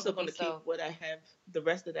hurtful. I'm also going to keep what I have, the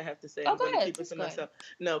rest that I have to say. I'm going to keep it to myself.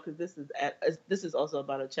 No, because this is also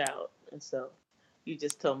about a child, and so you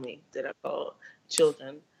just told me that I call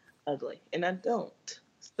children ugly, and I don't.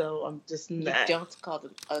 So I'm just not. You don't call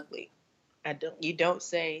them ugly. I don't. You don't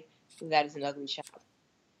say that is an ugly child.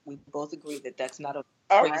 We both agree that that's not a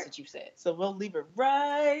phrase that you said. So we'll leave it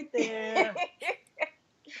right there.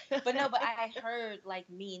 But I heard like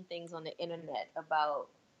mean things on the internet about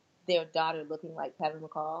their daughter looking like Kevin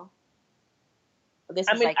McCall.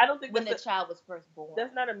 I don't think when the child was first born.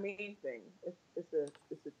 That's not a mean thing. It's a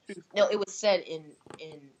truth. No, it was said in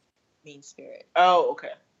mean spirit. Oh,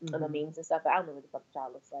 okay. Mm-hmm. And the memes and stuff. I don't know what the fuck the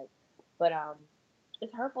child looks like, but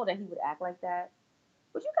it's hurtful that he would act like that.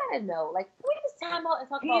 But you gotta know, like, we just time out and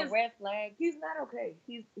talk about red flags. He's not okay.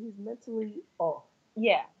 He's mentally off.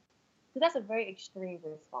 Yeah, because that's a very extreme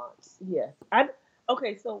response. Yes.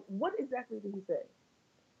 Okay. So what exactly did he say?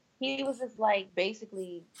 He was just like,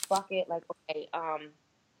 basically, fuck it. Like, okay,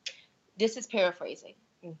 this is paraphrasing,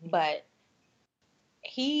 but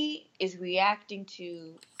he is reacting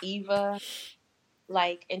to Eva,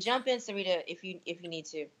 like, and jump in, Sarita, if you need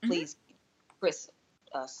to, please, Chris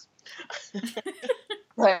us.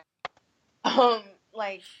 But,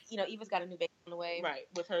 like, you know, Eva's got a new baby on the way, right,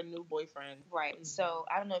 with her new boyfriend, right? Mm-hmm. So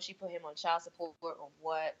I don't know if she put him on child support or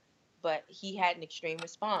what, but he had an extreme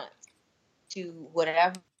response to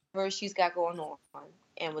whatever she's got going on,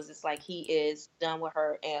 and was just like, he is done with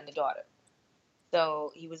her and the daughter.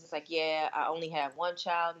 So he was just like, yeah, I only have one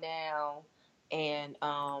child now, and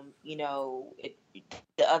you know,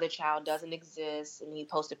 the other child doesn't exist. And he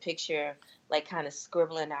posted a picture, like, kind of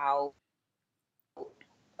scribbling out,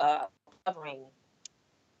 covering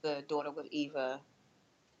the daughter with Eva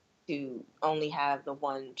to only have the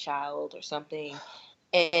one child or something,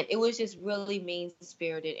 and it was just really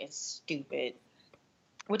mean-spirited and stupid.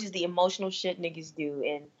 Which is the emotional shit niggas do.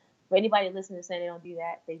 And for anybody listening saying they don't do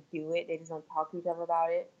that, they do it. They just don't talk to each other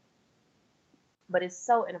about it. But it's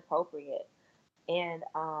so inappropriate. And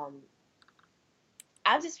I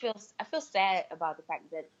feel sad about the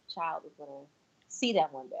fact that child is gonna see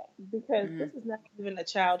that one day. Because this is not even a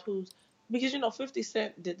child because, you know, 50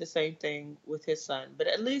 Cent did the same thing with his son. But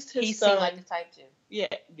at least his son... He seemed like the type to. Yeah,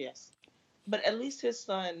 yes. But at least his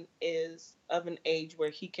son is of an age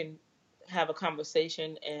where he can have a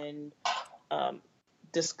conversation and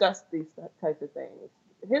discuss these types of things.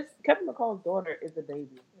 Kevin McCall's daughter is a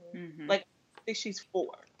baby. Mm-hmm. Like, I think she's 4.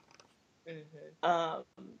 Mm-hmm.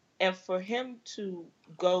 And for him to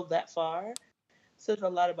go that far says a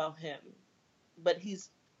lot about him. But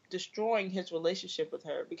he's destroying his relationship with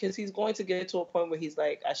her because he's going to get to a point where he's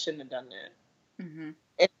like, I shouldn't have done that. Mm-hmm.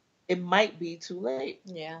 It might be too late.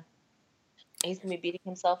 Yeah. And he's going to be beating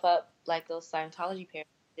himself up like those Scientology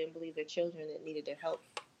parents didn't believe their children that needed their help.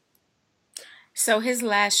 So his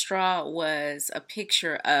last straw was a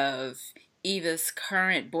picture of Eva's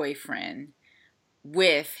current boyfriend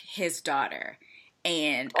with his daughter,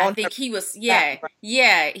 and I think he was he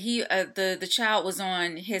the child was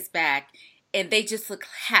on his back, and they just look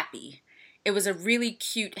happy. It was a really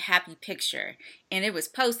cute, happy picture, and it was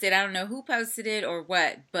posted. I don't know who posted it or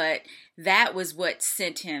what, but that was what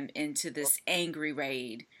sent him into this angry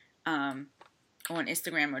raid. On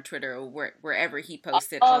Instagram or Twitter or wherever he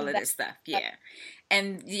posted all of this stuff. Yeah.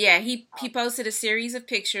 And yeah, he posted a series of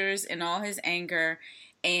pictures in all his anger,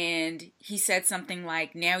 and he said something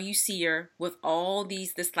like, now you see her with all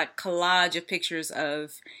this like collage of pictures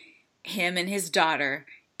of him and his daughter,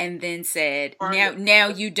 and then said, now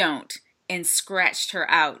you don't, and scratched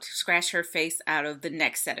her face out of the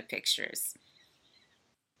next set of pictures.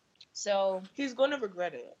 So he's going to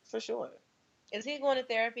regret it, for sure. Is he going to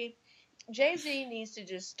therapy? Jay-Z needs to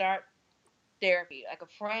just start therapy, like a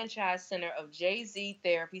franchise center of Jay-Z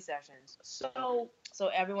therapy sessions. So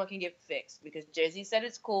everyone can get fixed because Jay-Z said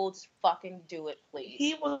it's cool. Just fucking do it, please.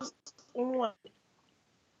 He was on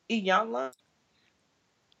Iyanla.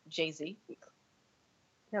 Jay-Z.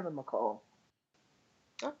 Kevin McCall.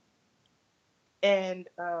 Huh? And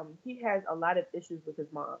he has a lot of issues with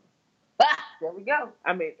his mom. There we go.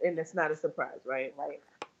 I mean, and it's not a surprise, right? Right.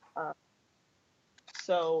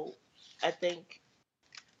 So I think,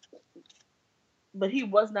 but he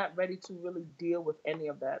was not ready to really deal with any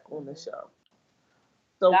of that on the show.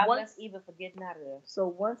 So God bless Eva for getting out of there. So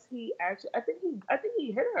once he actually, I think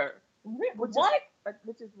he hit her. Which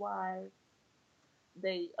is why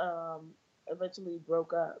they eventually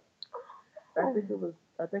broke up. I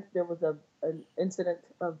think there was an incident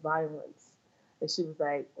of violence, and she was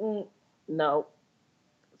like, no.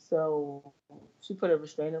 So she put a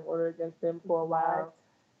restraining order against him for a while.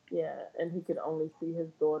 Yeah, and he could only see his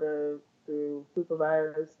daughter through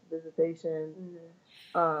supervised visitation.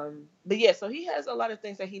 But yeah, so he has a lot of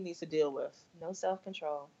things that he needs to deal with. No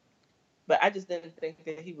self-control. But I just didn't think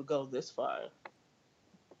that he would go this far.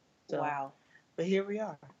 So, wow. But here we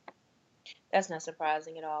are. That's not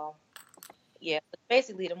surprising at all. Yeah, but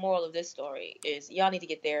basically the moral of this story is y'all need to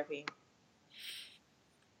get therapy.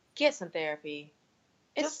 Get some therapy.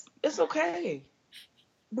 It's okay.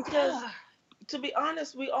 Because, to be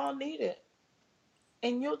honest, we all need it.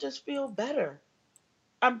 And you'll just feel better.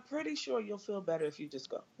 I'm pretty sure you'll feel better if you just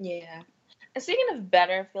go. Yeah. And speaking of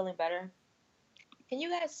feeling better, can you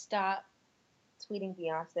guys stop tweeting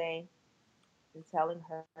Beyonce and telling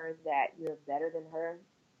her that you're better than her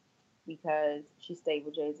because she stayed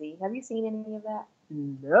with Jay-Z? Have you seen any of that?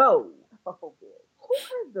 No. Oh, bitch. Who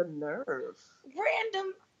has the nerve?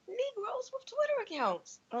 Random Negroes with Twitter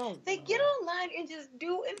accounts. Oh, they get online and just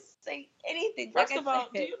do and say anything. First of all,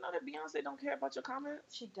 do you know that Beyonce don't care about your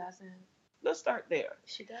comments? She doesn't. Let's start there.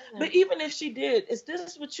 She doesn't. But even if she did, is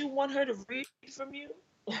this what you want her to read from you?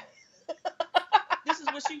 This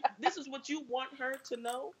is what you want her to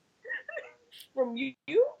know from you?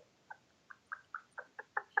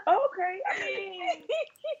 Okay, I mean,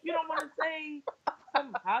 you don't want to say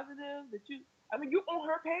something positive that you. I mean, you're on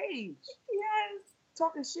her page. Yes.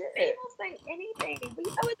 Talking shit. People say anything. But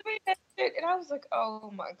I was reading that shit and I was like, oh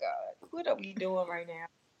my God, what are we doing right now?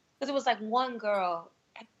 Because it was like one girl.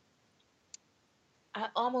 I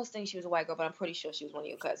almost think she was a white girl, but I'm pretty sure she was one of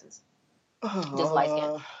your cousins. Just light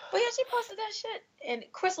skin. But yeah, she posted that shit. And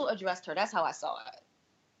Crystal addressed her. That's how I saw it.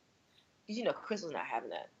 Because, you know, Crystal's not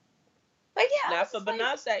having that. But yeah. Not for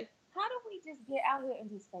Beyonce. How do we just get out here and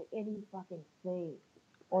just say any fucking thing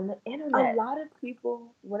on the internet? A lot of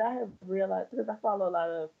people, what I have realized, because I follow a lot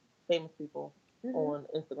of famous people on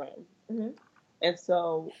Instagram. And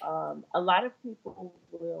so a lot of people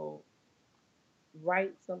will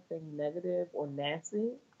write something negative or nasty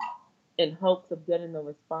in hopes of getting a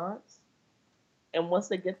response. And once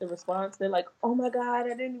they get the response, they're like, oh my God, I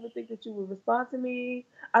didn't even think that you would respond to me.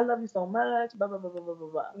 I love you so much, blah, blah, blah, blah, blah, blah,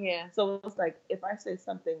 blah. Yeah. So it's like, if I say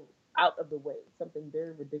something out of the way, something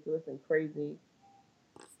very ridiculous and crazy,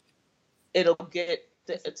 it'll get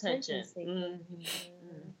the attention.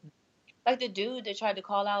 Like the dude that tried to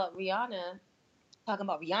call out Rihanna, talking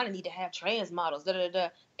about Rihanna need to have trans models,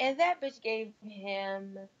 and that bitch gave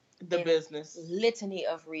him the business litany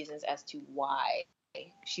of reasons as to why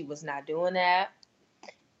she was not doing that.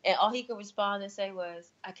 And all he could respond and say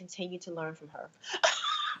was, I continue to learn from her.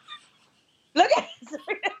 Look at it. What?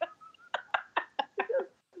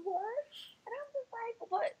 And I'm just like,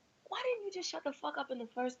 what? Why didn't you just shut the fuck up in the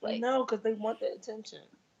first place? No, because they want the attention.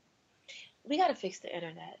 We got to fix the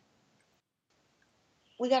internet.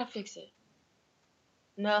 We got to fix it.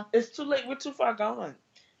 No. It's too late. We're too far gone.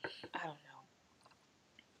 I don't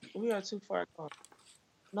know. We are too far gone.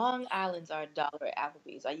 Long Island's are $1 at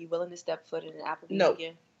Applebee's. Are you willing to step foot in an Applebee's no.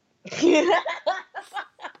 again?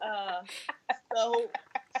 No,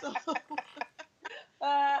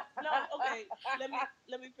 okay.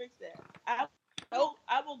 Let me fix that.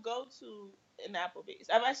 I will go to an Applebee's.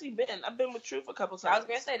 I've been with Truth a couple times. I was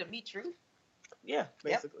gonna say to meet Truth. Yeah,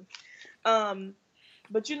 basically. Yep.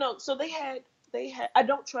 But you know, so they had. I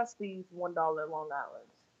don't trust these $1 Long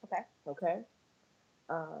Islands. Okay.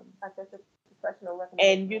 That's a professional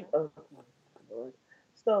recommendation. And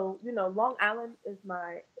so you know, Long Island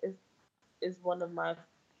is one of my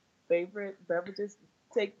favorite beverages.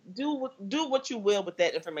 Do what you will with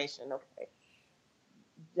that information. Okay.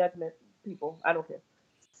 Judgment people, I don't care.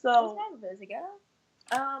 So what time is it, girl?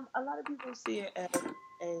 A lot of people see it as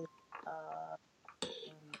a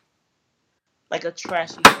like a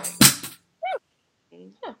trashy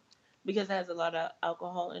drink. Because it has a lot of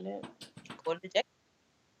alcohol in it. According to Jay.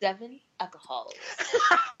 7 alcohols.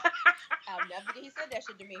 I'll never forget he said that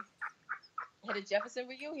shit to me at a Jefferson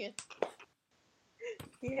reunion.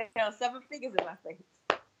 He held 7 fingers in my face.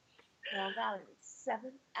 Long Island,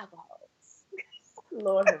 7 alcohols.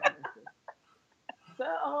 Lord have mercy. So,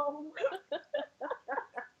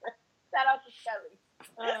 shout out to Shelly.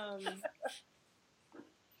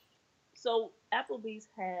 So Applebee's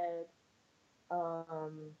had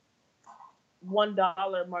 $1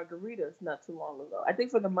 margaritas not too long ago. I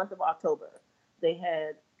think for the month of October, they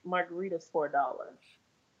had margaritas for $1.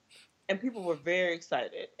 And people were very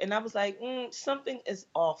excited. And I was like, something is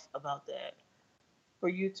off about that. For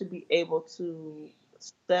you to be able to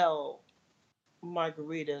sell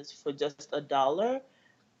margaritas for just $1,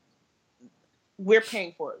 we're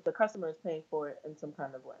paying for it. The customer is paying for it in some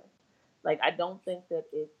kind of way. Like, I don't think that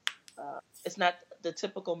it's not the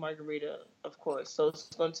typical margarita, of course. So it's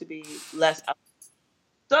going to be less.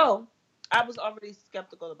 So I was already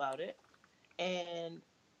skeptical about it. And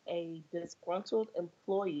a disgruntled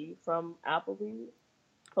employee from Applebee's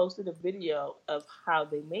posted a video of how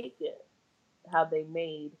they make it, how they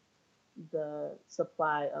made the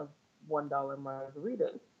supply of $1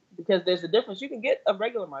 margaritas. Because there's a difference. You can get a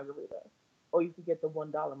regular margarita, or you can get the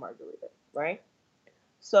 $1 margarita, right?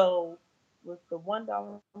 So with the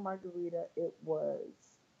 $1 margarita, it was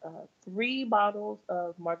 3 bottles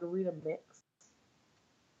of margarita mix,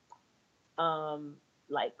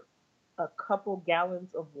 like a couple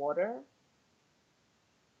gallons of water,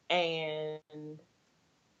 and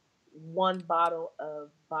 1 bottle of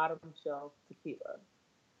bottom shelf tequila.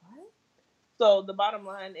 What? So the bottom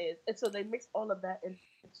line is, and so they mix all of that into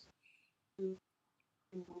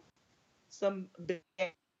some big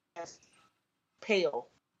ass pail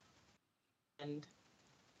and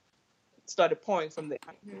started pouring from there.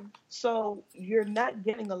 Mm-hmm. So you're not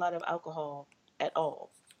getting a lot of alcohol at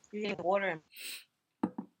all. You're getting water and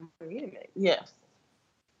margarita mix. Yes.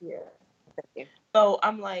 Yeah. So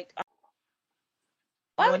I'm like,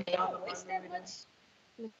 why would they waste that much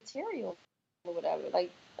material or whatever?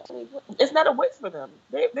 Like, it's not a waste for them.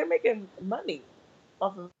 They're making money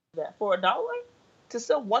off of that. For $1 to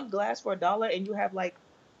sell 1 glass for $1, and you have like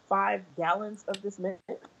 5 gallons of this mix,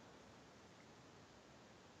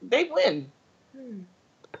 they win.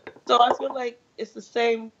 So I feel like it's the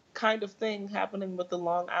same kind of thing happening with the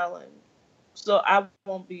Long Island. So I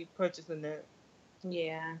won't be purchasing that.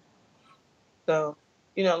 Yeah. So,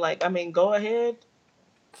 like, I mean, go ahead.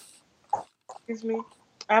 Excuse me.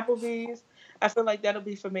 Applebee's. I feel like that'll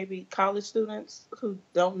be for maybe college students who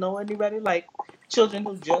don't know anybody, like children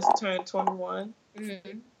who just turned 21.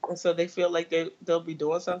 Mm-hmm. And so they feel like they'll be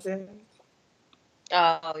doing something.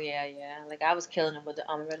 Oh, yeah. Like, I was killing them with the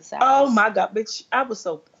amaretto sours. Oh, my God, bitch. I was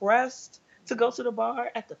so pressed to go to the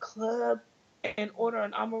bar at the club and order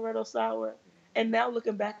an amaretto sour. And now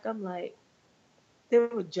looking back, I'm like, they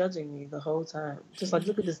were judging me the whole time. Just like,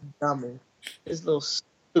 look at this dummy. This little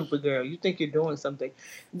stupid girl. You think you're doing something.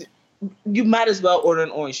 You might as well order an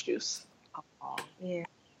orange juice. Oh, yeah.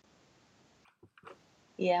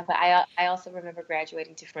 Yeah, but I also remember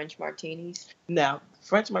graduating to French martinis. Now,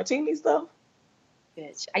 French martinis, though?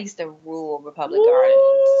 Bitch, I used to rule Republic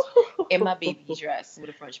Gardens in my baby dress with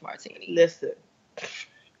a French martini. Listen.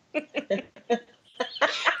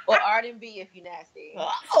 Or R&B if you nasty.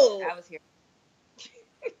 Oh. I was here.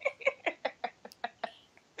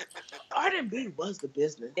 R&B was the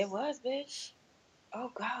business. It was, bitch. Oh,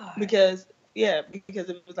 God. Because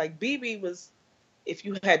it was like BB was if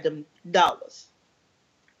you had them dollars.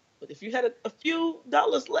 But if you had a few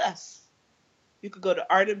dollars less, you could go to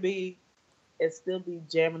R&B and still be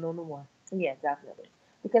jamming on the one. Yeah, definitely.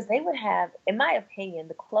 Because they would have, in my opinion,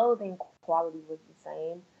 the clothing quality was the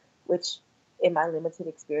same, which in my limited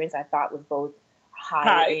experience I thought was both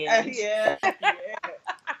high end. Yeah.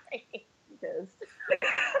 Because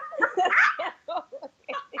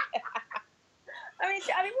I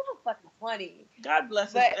mean, we were fucking 20. God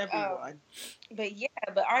bless us, everyone. But yeah,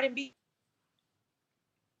 but R&B.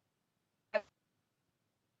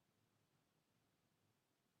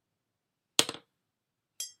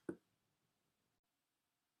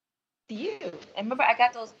 You. And remember, I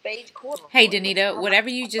got those beige cords. Hey, Danita, whatever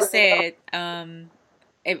you just said,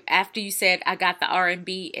 after you said I got the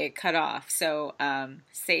R&B, it cut off. So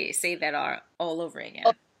say that all over again.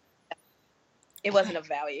 Oh, it wasn't of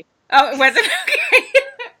value. Oh, it wasn't? Okay.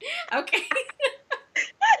 Okay.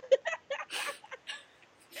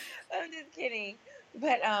 I'm just kidding.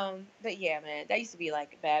 But yeah, man, that used to be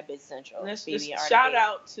like Bad Bitch Central. Let's just shout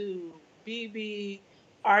out to BB,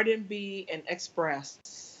 R&B, and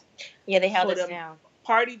Express. Yeah, they held us down.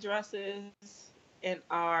 Party dresses in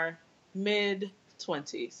our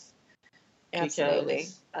mid-20s. Absolutely.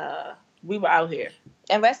 Because we were out here.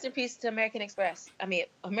 And rest in peace to American Express. I mean,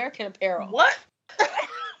 American Apparel. What?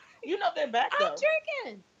 You know they're back, though. I'm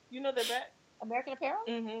drinking. You know they're back? American Apparel?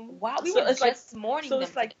 Mm-hmm. Wow, we were just mourning them. So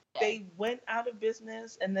it's like they went out of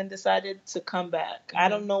business and then decided to come back. Mm-hmm. I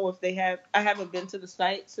don't know if they have. I haven't been to the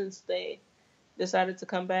site since they decided to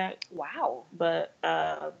come back. Wow. But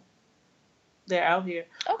they're out here.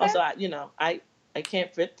 Okay. Also, I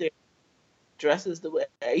can't fit their dresses the way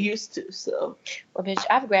I used to. So, well, bitch,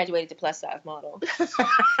 I've graduated to plus size model.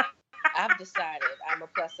 I've decided I'm a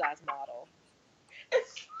plus size model.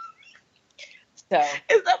 So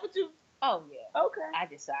is that what you? Oh yeah. Okay. I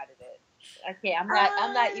decided it. I can't.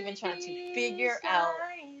 I'm not even trying to figure out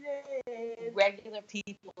regular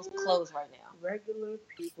people's clothes right now. Regular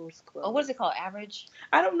people's clothes. Oh, what is it called? Average?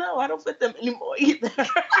 I don't know. I don't fit them anymore either.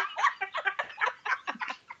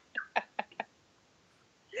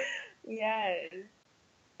 Yes.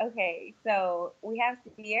 Okay, so we have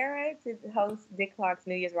Sierra to host Dick Clark's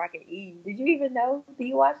New Year's Rockin' Eve. Did you even know? Do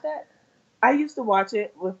you watch that? I used to watch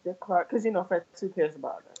it with Dick Clark because Fred, who cares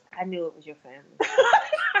about it? I knew it was your family.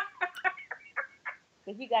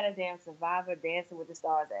 Because you got a damn Survivor Dancing with the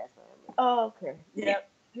Stars ass family. Oh, okay. Yep.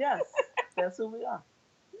 Yes. That's who we are.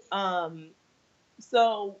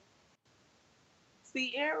 So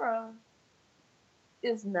Sierra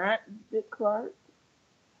is not Dick Clark.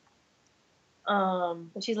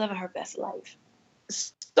 But she's living her best life.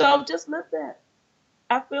 So just live that.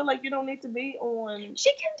 I feel like you don't need to be on.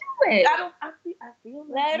 She can do it. I feel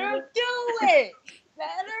like Let her do it.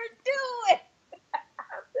 Let her do it.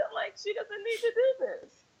 I feel like she doesn't need to do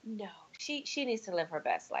this. No, she needs to live her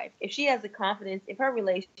best life. If she has the confidence, if her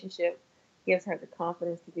relationship gives her the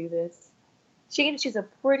confidence to do this, she's a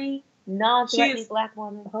pretty, non-threatening black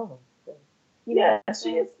woman. Oh, yeah,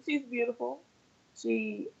 she is. She's beautiful.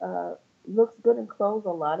 She looks good in clothes a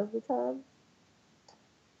lot of the time.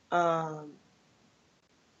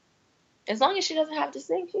 As long as she doesn't have to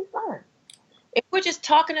sing, she's fine. If we're just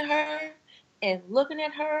talking to her and looking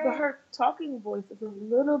at her, but her talking voice is a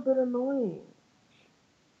little bit annoying.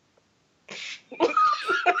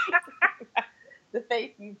 The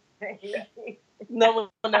face you say.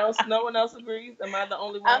 No one else agrees. Am I the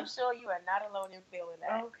only one? I'm sure you are not alone in feeling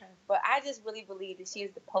that. Okay. But I just really believe that she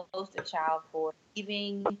is the poster child for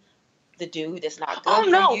leaving the dude that's not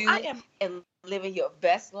good for you and living your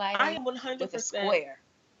best life. I am 100% with a square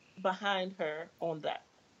behind her on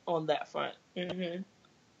that front. Mm-hmm.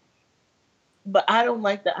 But I don't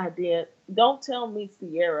like the idea. Don't tell me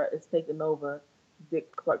Sierra is taking over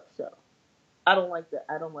Dick Clark's show. I don't like that.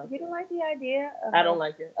 You don't like the idea of I don't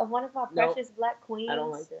like it. Of one of our precious black queens. I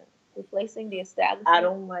don't like that. Replacing the establishment. I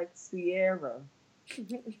don't like Sierra.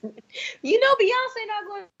 You know Beyonce not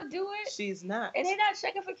going to do it. She's not. And they're not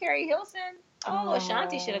checking for Carrie Hilson. Oh,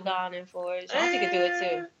 Ashanti should have gone in for it. Ashanti could do it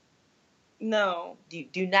too. No.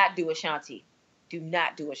 Do not do Ashanti. Do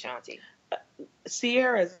not do Ashanti.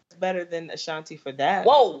 Sierra is better than Ashanti for that.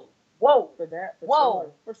 Whoa. For that.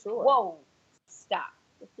 For sure. Whoa. Stop.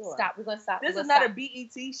 Sure. Stop. We're going to stop. This is not a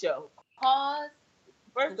BET show. Pause.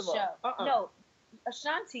 First of all. No.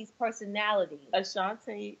 Ashanti's personality.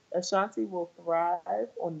 Ashanti will thrive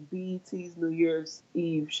on BET's New Year's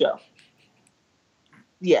Eve show.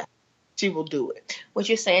 Yeah. She will do it. What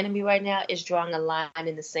you're saying to me right now is drawing a line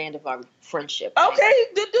in the sand of our friendship. Okay,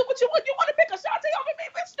 do what you want. You want to pick Ashanti over me,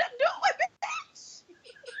 bitch? Then do it, bitch.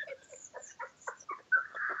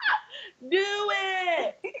 Do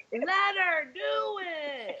it. Let her do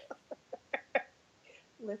it.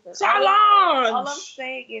 Listen, challenge. All I'm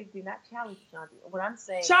saying is do not challenge Ashanti. What I'm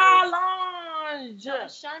saying challenge. Is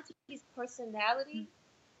Ashanti's personality,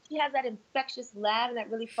 she has that infectious laugh and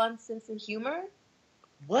that really fun sense of humor.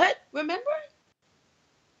 What? Remember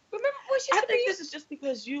what she I think this is just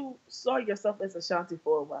because you saw yourself as Ashanti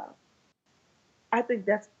for a while. I think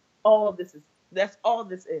that's all this is. That's all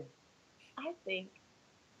this is. I think,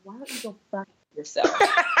 why don't you go fuck yourself?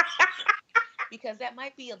 Because that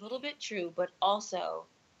might be a little bit true, but also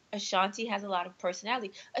Ashanti has a lot of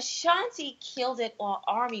personality. Ashanti killed it on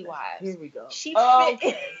Army Wives. Here we go. She fit.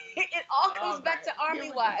 It all comes back to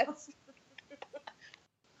Army Wives.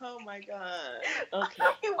 Oh my God. Okay.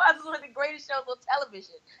 Army Wives is one of the greatest shows on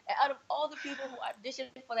television. And out of all the people who auditioned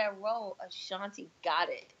for that role, Ashanti got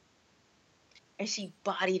it. And she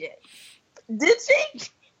bodied it. Did she?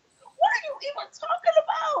 What are you even talking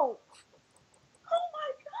about? Oh my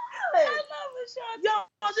God. I love Ashanti. Yo,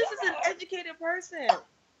 this is an educated person.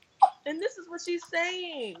 And this is what she's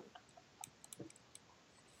saying.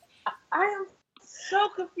 I am so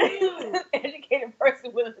confused. Educated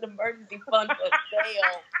person with an emergency fund for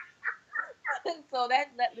sale. So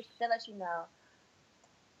that lets you know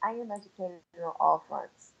I am educated on all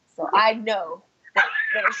fronts, so I know that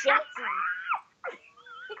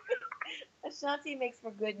Ashanti makes for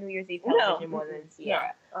good New Year's Eve television more than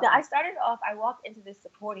Ciara. No, I started off. I walked into this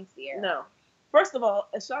supporting Ciara. No. First of all,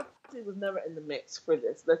 Ashanti was never in the mix for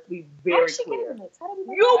this. Let's be very clear. How did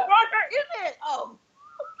you brought her in it. Oh,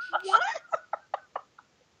 what?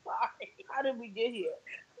 Sorry. How did we get here?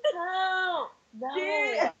 No.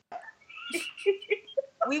 Yeah.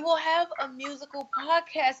 We will have a musical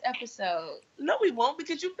podcast episode. No, we won't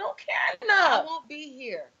because you don't care I enough. won't be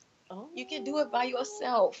here. Oh. You can do it by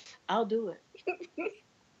yourself. I'll do it.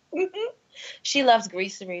 She loves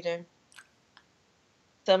Grease reading.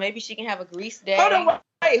 So maybe she can have a Grease day. Hold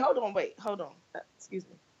on. Excuse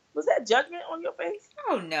me. Was that judgment on your face?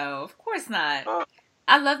 Oh, no. Of course not.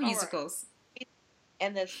 I love musicals. Right.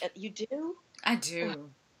 And you do? I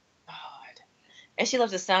do. Oh, God. And she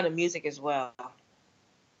loves the sound of music as well.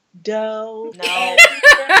 No.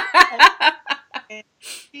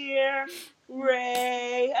 Here,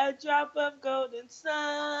 Ray, a drop of golden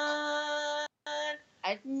sun.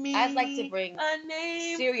 I'd like to bring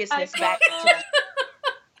seriousness back to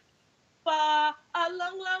far, a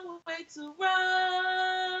long, long way to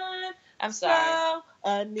run. I'm sorry. So,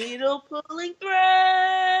 a needle pulling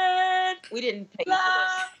thread. We didn't pay for this.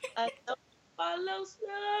 I don't follow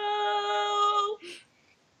slow.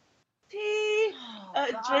 Tea,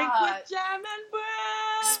 drink with jam and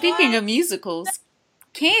bread. Speaking of musicals,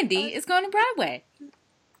 Candy is going to Broadway.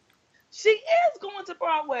 She is going to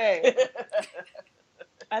Broadway.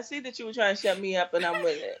 I see that you were trying to shut me up, and I'm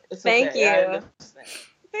with it. It's Thank okay. you. I understand.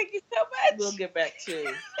 Thank you so much. We'll get back to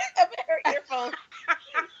you. I bet her earphones.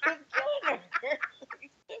 You're killing her.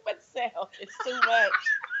 It's too much sound. It's too much.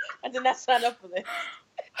 I did not sign up for this.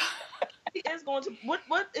 She is going to. What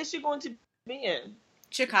is she going to be in?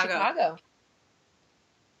 Chicago.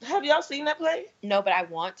 Have y'all seen that play? No, but I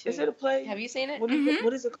want to. Is it a play? Have you seen it? What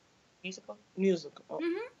is it? Musical. Musical. Oh.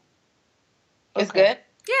 Mm-hmm. It's good?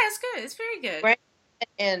 Yeah, it's good. It's very good.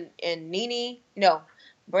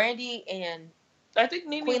 Brandy and I think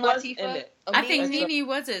Nene Queen was Latifah. in it. I think Nene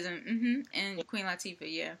was in it. And Queen Latifah,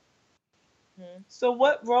 yeah. So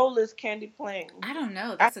what role is Candy playing? I don't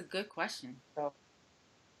know. That's a good question.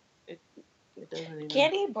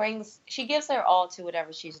 Candy she gives her all to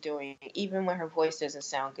whatever she's doing, even when her voice doesn't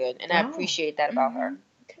sound good. And I appreciate that about her.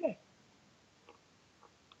 Okay.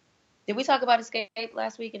 Did we talk about Escape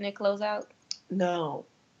last week and then close out? No.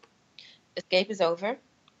 Escape is over.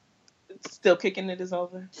 Still Kicking It is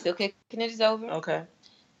over? Still Kicking It is over. Okay.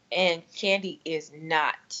 And Candy is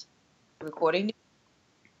not recording.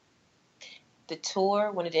 The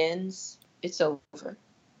tour, when it ends, it's over.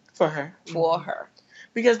 For her. For her.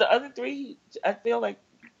 Because the other three, I feel like,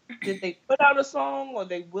 did they put out a song or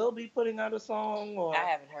they will be putting out a song? Or I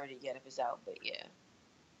haven't heard it yet if it's out, but yeah.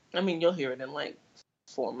 I mean, you'll hear it in like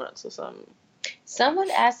 4 months or something.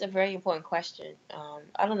 Someone asked a very important question.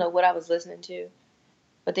 I don't know what I was listening to,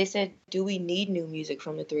 but they said, do we need new music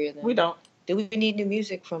from the three of them? We don't. Do we need new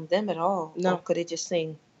music from them at all? No. Or could they just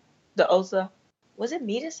sing? The Osa? Was it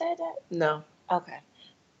me that said that? No. Okay.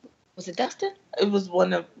 Was it Dustin? It was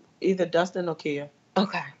one of either Dustin or Kia.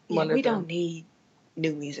 Okay. Yeah, we don't need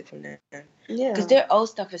new music from them. Yeah. Because their old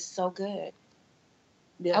stuff is so good.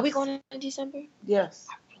 Yes. Are we going in December? Yes.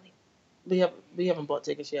 We haven't bought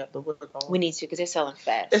tickets yet, but we're going. We need to because they're selling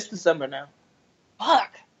fast. It's December now.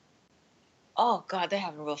 Fuck. Oh, God, they're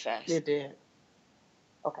having real fast. They did.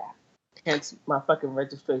 Okay. Hence my fucking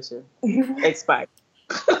registration expired.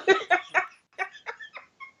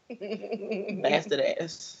 Bastard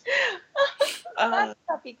ass.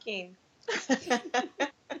 Puppy King.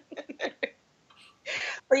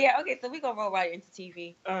 But yeah, okay, so we're going to roll right into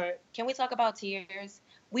TV. All right. Can we talk about Tears?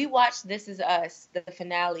 We watched This Is Us, the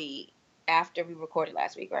finale, after we recorded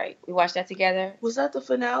last week, right? We watched that together. Was that the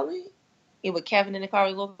finale? Yeah, with Kevin in the car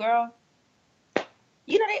with the little girl.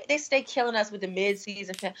 You know, they stay killing us with the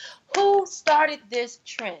mid-season finale. Who started this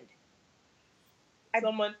trend?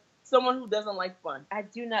 Someone who doesn't like fun. I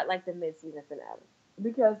do not like the mid-season finale.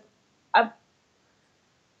 Because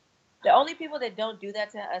the only people that don't do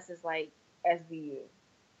that to us is like SVU.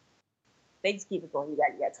 They just keep it going. You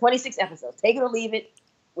got 26 episodes. Take it or leave it.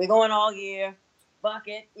 We're going all year.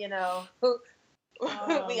 Bucket, you know.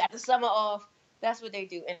 We got the summer off. That's what they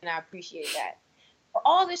do, and I appreciate that. For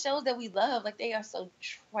all the shows that we love, like, they are so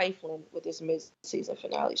trifling with this mid-season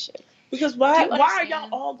finale shit. Because why are y'all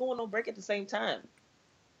all going on break at the same time?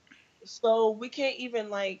 So we can't even,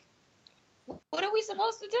 like... What are we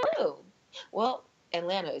supposed to do? Well,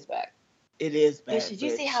 Atlanta is back. It is back. Did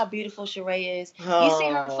you see how beautiful Sheree is? You see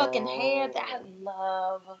her fucking hair that I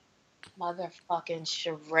love. Motherfucking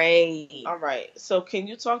charade. All right. So can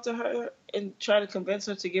you talk to her and try to convince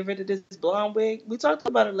her to get rid of this blonde wig? We talked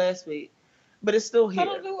about it last week, but it's still here. I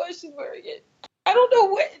don't know why she's wearing it. I don't know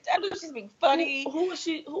what. I know she's being funny. Who is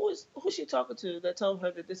she talking to that told her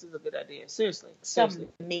that this is a good idea? Seriously. Some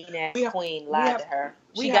mean ass queen lied to her.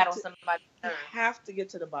 She got on somebody. We have to get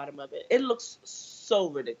to the bottom of it. It looks so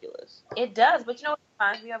ridiculous. It does, but you know what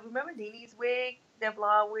reminds me of? Remember Nene's wig, that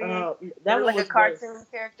blonde wig? That was like a cartoon worse.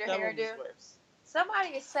 character that hairdo.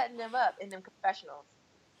 Somebody is setting them up in them confessionals.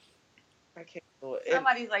 I can't do it.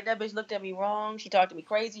 Somebody's like, that bitch looked at me wrong. She talked to me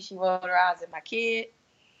crazy. She rolled her eyes at my kid.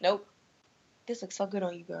 Nope. This looks so good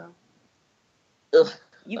on you, girl. Ugh.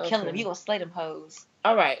 You killing them. You gonna slay them hoes.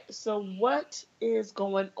 All right. So what is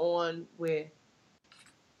going on with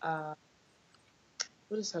what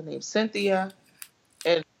is her name? Cynthia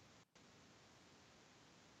and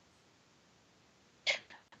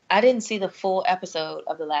I didn't see the full episode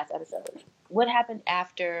of the last episode. What happened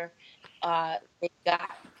after they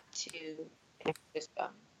got to San Francisco?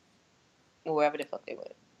 Or wherever the fuck they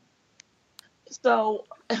went. So,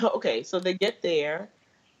 okay, so they get there,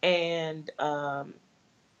 and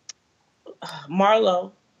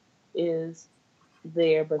Marlo is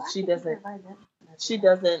there, but she doesn't,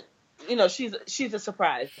 you know, she's a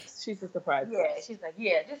surprise. She's a surprise. Yeah, she's like,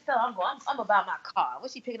 yeah, just tell her I'm about my car.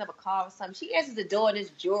 Was she picking up a car or something? She answers the door in this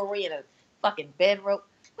jewelry and a fucking bedrobe.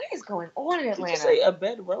 What is going on in Atlanta? Did you say a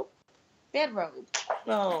bedrobe? Bedrobe.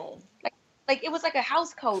 No. Like it was like a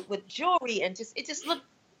house coat with jewelry and it just looked.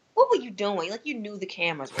 What were you doing? Like you knew the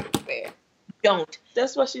cameras were there. Don't.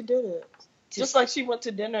 That's why she did it. Just like she went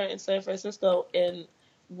to dinner in San Francisco in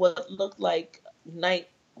what looked like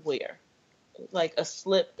nightwear, like a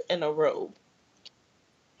slip and a robe.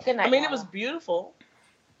 Good night, I mean, Marlo. It was beautiful.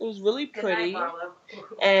 It was really pretty. Good night, Marlo.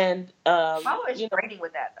 And Marlo is trading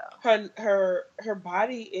with that though. Her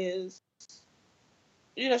body is,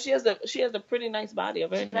 you know, she has a pretty nice body, a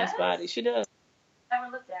very nice body. She does.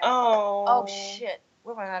 Never looked at it. Oh shit.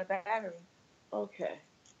 We're running out of battery. Okay.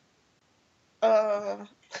 That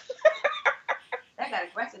got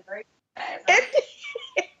aggressive very fast.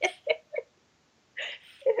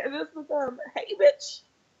 This become, hey bitch.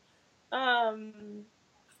 Alright,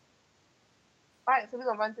 so we're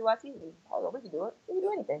gonna run through our TV. Hold on, we can do it. We can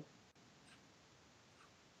do anything.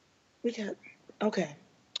 We can. Okay.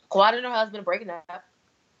 Quad and her husband are breaking up.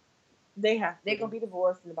 They're gonna be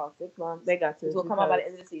divorced in about 6 months. They got to. Which will come out by the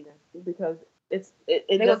end of the season. Because they're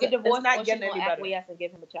gonna get divorced. It's not or getting she's gonna any acquiesce and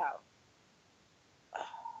give him a child.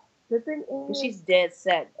 The thing is, she's dead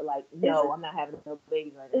set. Like, no, I'm not having no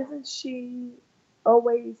babies right now. Isn't she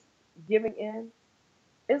always giving in?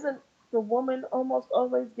 Isn't the woman almost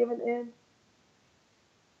always giving in?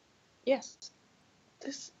 Yes.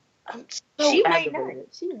 I'm so she aggravated. might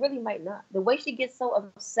not. She really might not. The way she gets so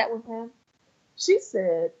upset with him. She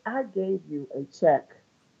said, I gave you a check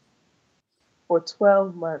for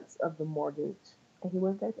 12 months of the mortgage. And he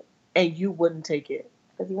wouldn't take it. And you wouldn't take it.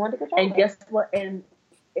 Because he wanted to control And guess what? And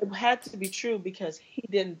it had to be true because he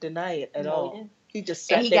didn't deny it at all. He didn't. He just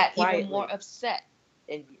sat and he there got quietly. even more upset.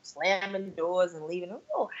 And slamming doors and leaving. A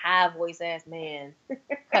little high voice ass man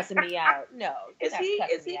cussing me out. No. Is he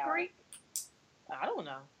Greek? I don't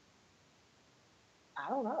know.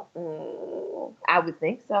 Mm. I would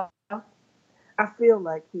think so. I feel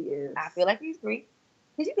like he is. I feel like he's Greek.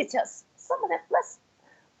 Because you could tell some of that.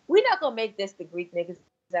 We're not going to make this the Greek niggas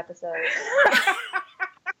episode.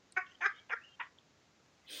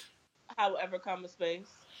 However, come a space.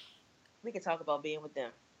 We can talk about being with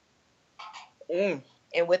them.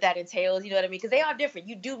 And what that entails, you know what I mean? Because they are different.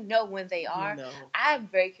 You do know when they are. No. I'm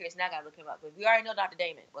very curious. Now I got to look him up. Because we already know Dr.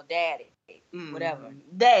 Damon. Well, Daddy. Whatever.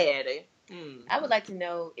 Daddy. I would like to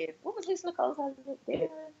know what was Lisa Nicole's husband?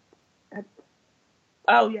 Darren?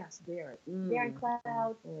 Oh, yes, Darren. Darren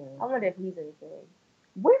Cloud. I wonder if he's anything.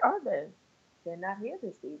 Where are they? They're not here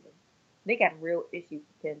this season. They got real issues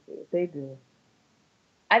to tend to. They do.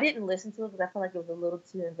 I didn't listen to it because I felt like it was a little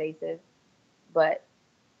too invasive. But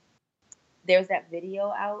there's that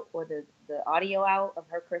video out or the audio out of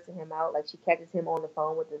her cursing him out. Like she catches him on the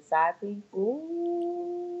phone with the side piece.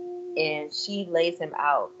 Ooh. And she lays him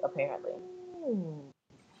out, apparently.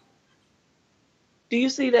 Do you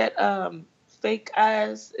see that Fake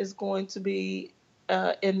Eyes is going to be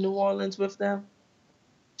in New Orleans with them?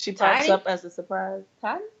 She pops up as a surprise.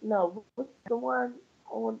 Tiny? No, what's the one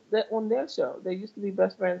on their show? They used to be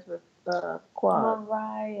best friends with Quad.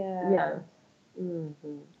 Mariah. Yes.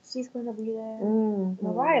 Mm-hmm. She's going to be there. Mm-hmm.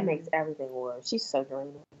 Mariah makes everything worse. She's so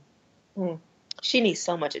draining. She needs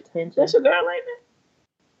so much attention. That's your girl, ain't it?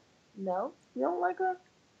 No. You don't like her?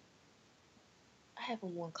 I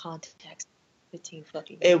haven't worn contacts 15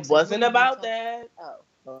 fucking years. It wasn't about that.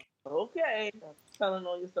 Oh. Okay. Telling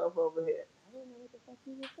on yourself over here. I don't know what the fuck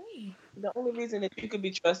you were saying. The only reason that you could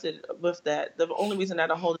be trusted with that, the only reason I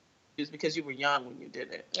don't hold it is because you were young when you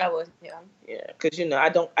did it. I was young. Yeah, because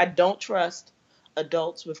I don't trust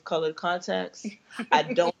adults with colored contacts. I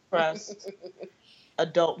don't trust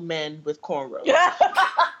adult men with cornrows.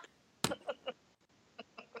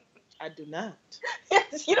 I do not.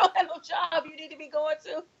 Yes, you don't have no job you need to be going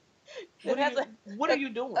to. What are you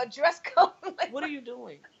doing? A dress code. What are you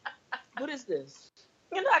doing? What is this?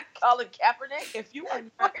 You're not Colin Kaepernick. If you are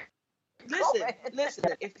not, listen.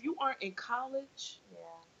 If you aren't in college,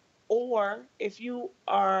 or if you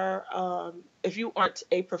aren't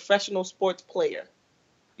a professional sports player,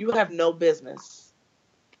 you have no business.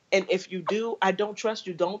 And if you do, I don't trust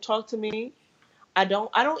you. Don't talk to me. I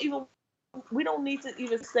don't even. We don't need to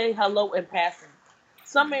even say hello in passing.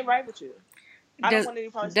 Something ain't right with you. Does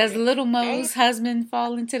Little Mo's husband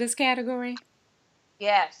fall into this category?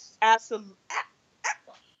 Yes. Absolutely.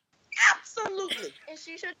 And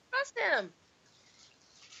she should trust him.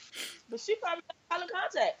 But she probably got color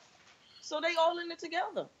contact. So they all in it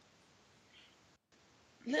together.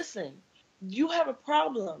 Listen, you have a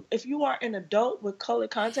problem. If you are an adult with colored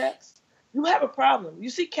contacts, you have a problem. You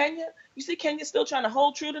see Kenya? Still trying to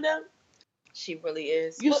hold true to them? She really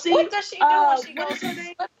is. What does she do when she goes?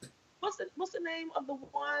 What's the name of the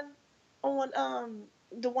one on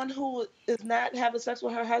the one who is not having sex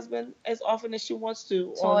with her husband as often as she wants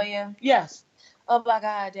to? Toya. Yes. Oh my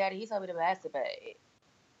God, Daddy, he's helping to masturbate.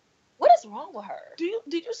 What is wrong with her?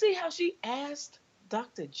 Did you see how she asked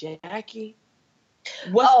Dr. Jackie?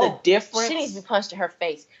 What's the difference? She needs to be punched in her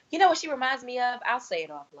face. You know what she reminds me of? I'll say it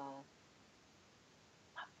offline.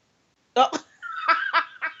 Oh.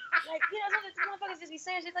 Like, this motherfuckers just be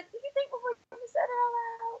saying shit like, did you think before you said it out loud?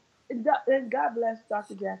 And God bless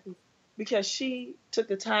Dr. Jackie, because she took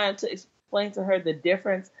the time to explain to her the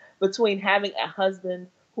difference between having a husband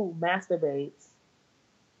who masturbates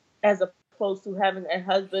as opposed to having a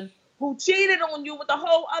husband who cheated on you with a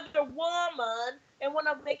whole other woman and went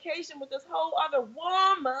on vacation with this whole other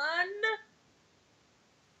woman.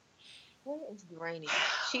 Toya is draining.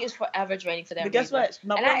 She is forever draining for that but guess reason.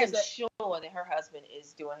 What? And I am sure that her husband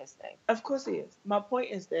is doing his thing. Of course he is. My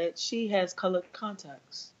point is that she has colored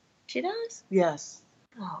contacts. She does? Yes.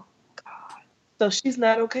 Oh, God. So she's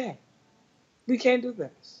not okay. We can't do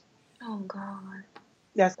this. Oh, God.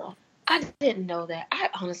 That's all. I didn't know that. I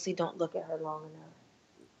honestly don't look at her long enough.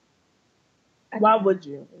 Why would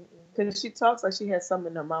you? Because she talks like she has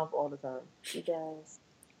something in her mouth all the time. She does.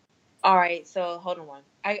 All right, so hold on.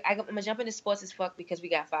 I'm going to jump into sports as fuck because we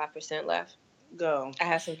got 5% left. Go. I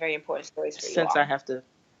have some very important stories for you Since all. I have to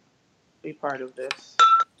be part of this.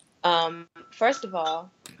 First of all,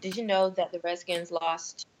 did you know that the Redskins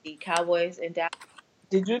lost to the Cowboys in Dallas?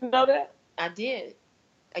 Did you know that? I did.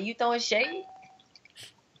 Are you throwing shade?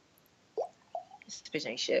 This bitch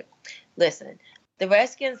ain't shit. Listen, the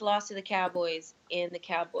Redskins lost to the Cowboys in the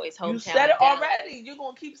Cowboys' hometown. You said it already. You're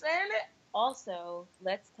going to keep saying it? Also,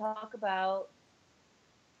 let's talk about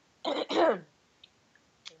LeVar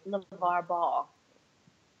Ball.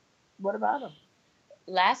 What about him?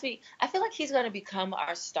 Last week, I feel like he's going to become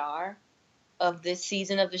our star of this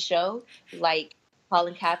season of the show, like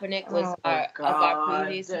Colin Kaepernick was of our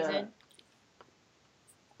previous season.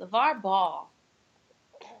 LeVar Ball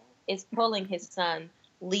is pulling his son,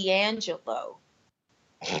 LiAngelo,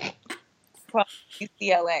 from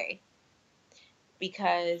UCLA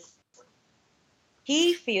because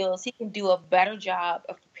he feels he can do a better job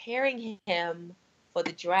of preparing him for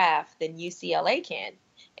the draft than UCLA can.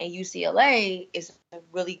 And UCLA is a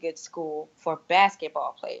really good school for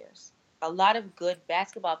basketball players. A lot of good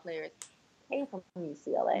basketball players came from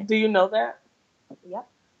UCLA. Do you know that? Yep.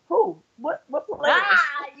 Who? What players?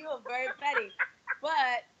 You are very petty.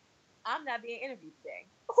 But I'm not being interviewed today.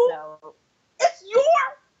 Who? So It's your...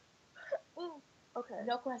 Ooh. Okay.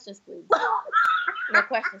 No questions, please. No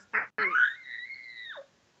questions, please.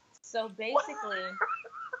 So basically,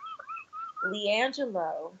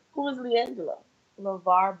 LiAngelo. Who is LiAngelo?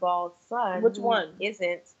 LeVar Ball's son. Which one?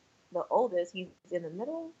 Isn't the oldest. He's in the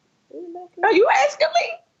middle. Are you asking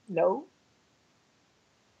me? No.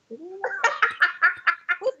 There's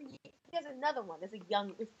another one. There's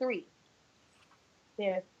three.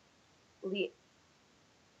 There's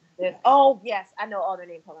oh yes, I know all their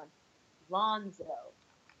names. Hold on. Lonzo.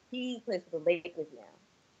 He plays for the Lakers now.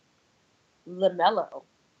 LaMelo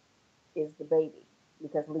is the baby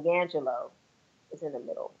because LiAngelo is in the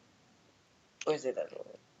middle. Or is it the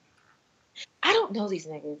middle? I don't know these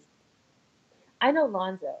niggas. I know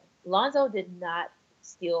Lonzo. Lonzo did not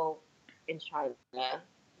steal in China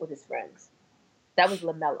with his friends. That was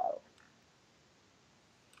LaMelo.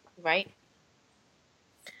 Right?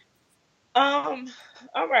 All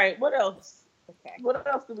right. What else? Okay. What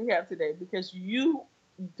else do we have today? Because you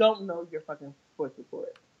don't know your fucking sports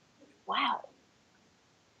report. Wow.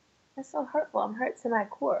 That's so hurtful. I'm hurt to my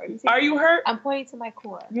core. Are you hurt? I'm pointing to my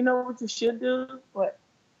core. You know what you should do? What?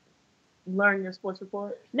 Learn your sports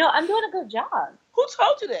report. No, I'm doing a good job. Who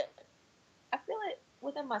told you that? I feel it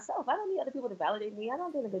within myself. I don't need other people to validate me. I know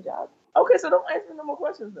I'm doing a good job. Okay, so don't ask me no more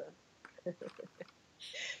questions then.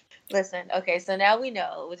 Listen, okay, so now we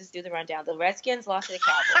know. We'll just do the rundown. The Redskins lost to the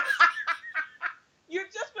Cowboys. You're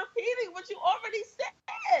just repeating what you already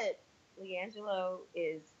said. LiAngelo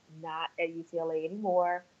is not at UCLA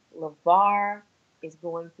anymore. LeVar is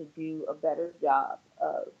going to do a better job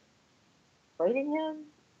of rating him.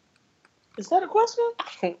 Is that a question?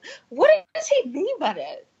 What does he mean by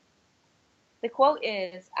that? The quote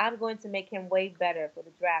is, I'm going to make him way better for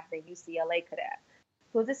the draft than UCLA could have.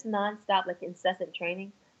 So this nonstop, like, incessant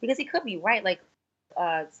training? Because he could be right. Like,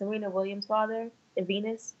 Serena Williams' father, and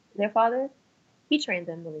Venus, their father, he trained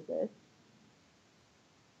them really good.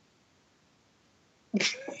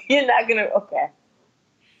 You're not going to, okay.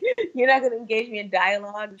 You're not going to engage me in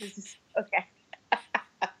dialogue? This is, okay.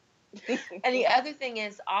 And the other thing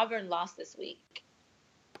is, Auburn lost this week.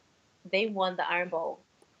 They won the Iron Bowl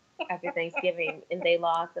after Thanksgiving, and they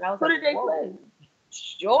lost. And I was Who like, did they whoa, play?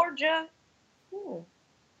 Georgia.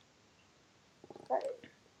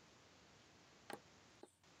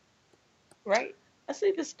 Right. I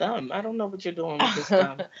see this thumb. I don't know what you're doing with this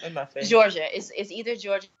thumb in my face. Georgia. It's either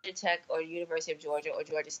Georgia Tech or University of Georgia or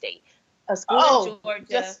Georgia State. A school in Georgia.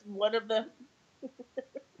 Just one of them.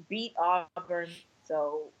 Beat Auburn.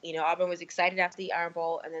 So, Auburn was excited after the Iron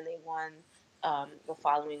Bowl, and then they won the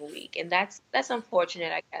following week. And that's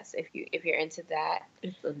unfortunate, I guess, if you're into that.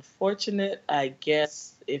 It's unfortunate, I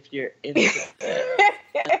guess, if you're into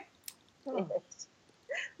that.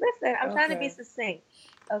 Listen, I'm trying to be succinct.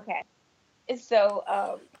 Okay. And so,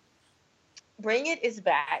 Bring It is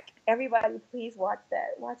back. Everybody, please watch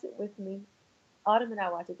that. Watch it with me. Autumn and I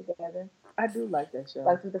watch it together. I do like that show.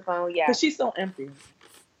 Like through the phone, yeah. Because she's so empty.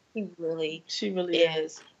 She really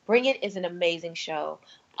is. Bring It is an amazing show.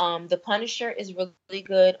 The Punisher is really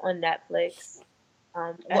good on Netflix.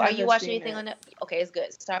 Are you watching anything on Netflix? Okay, it's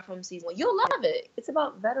good. Start from season 1. You'll love it. It's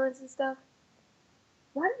about veterans and stuff.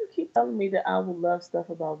 Why do you keep telling me that I will love stuff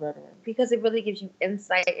about veterans? Because it really gives you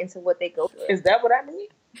insight into what they go through. Is that what I need?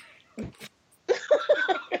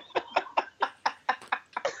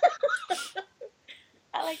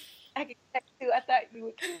 I can connect to. I thought you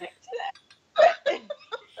would connect to that. Okay.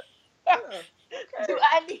 Do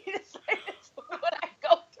I need to say this for what I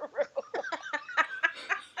go through?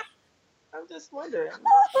 I'm just wondering.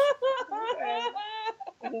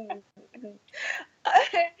 I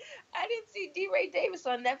didn't see D. Ray Davis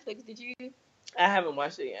on Netflix. Did you? I haven't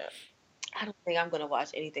watched it yet. I don't think I'm going to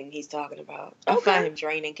watch anything he's talking about. I find him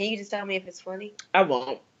draining. Can you just tell me if it's funny? I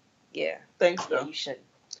won't. Yeah. Thanks, though. Yeah, you shouldn't.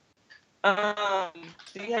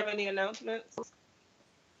 Do you have any announcements?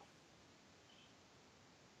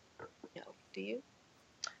 No. Do you?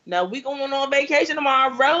 No, we going on vacation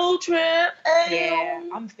tomorrow. Road trip. Hey. Yeah.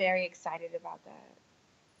 I'm very excited about that.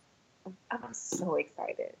 I'm so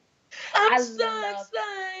excited. I'm so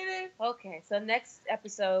excited. Okay, so next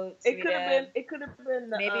episode, it could have been.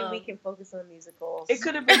 Maybe we can focus on musicals. It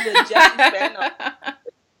could have been the Jesse Spano.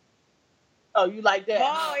 Oh, you like that?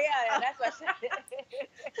 Oh yeah, that's what I said.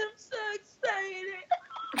 I'm so excited.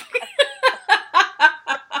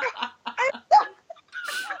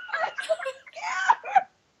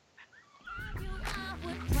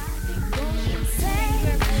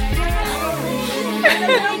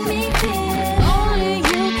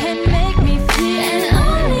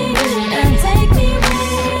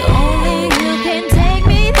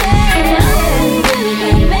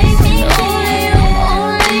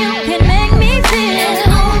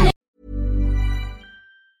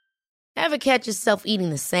 Ever catch yourself eating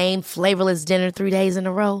the same flavorless dinner 3 days in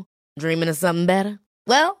a row? Dreaming of something better?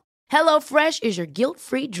 Well, HelloFresh is your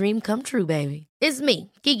guilt-free dream come true, baby. It's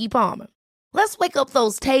me, Keke Palmer. Let's wake up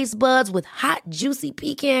those taste buds with hot, juicy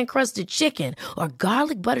pecan-crusted chicken or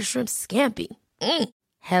garlic butter shrimp scampi.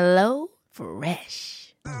 Hello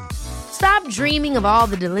Fresh. Stop dreaming of all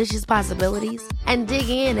the delicious possibilities and dig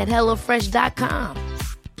in at HelloFresh.com.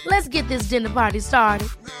 Let's get this dinner party started.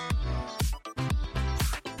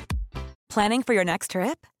 Planning for your next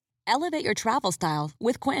trip? Elevate your travel style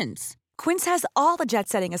with Quince. Quince has all the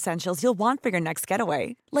jet-setting essentials you'll want for your next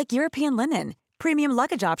getaway, like European linen, premium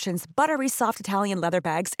luggage options, buttery soft Italian leather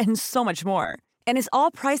bags, and so much more. And is all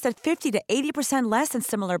priced at 50 to 80% less than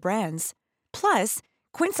similar brands. Plus,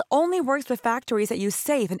 Quince only works with factories that use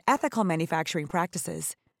safe and ethical manufacturing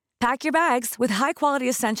practices. Pack your bags with high-quality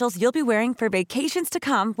essentials you'll be wearing for vacations to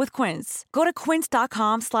come with Quince. Go to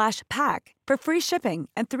quince.com/pack for free shipping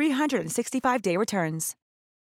and 365-day returns.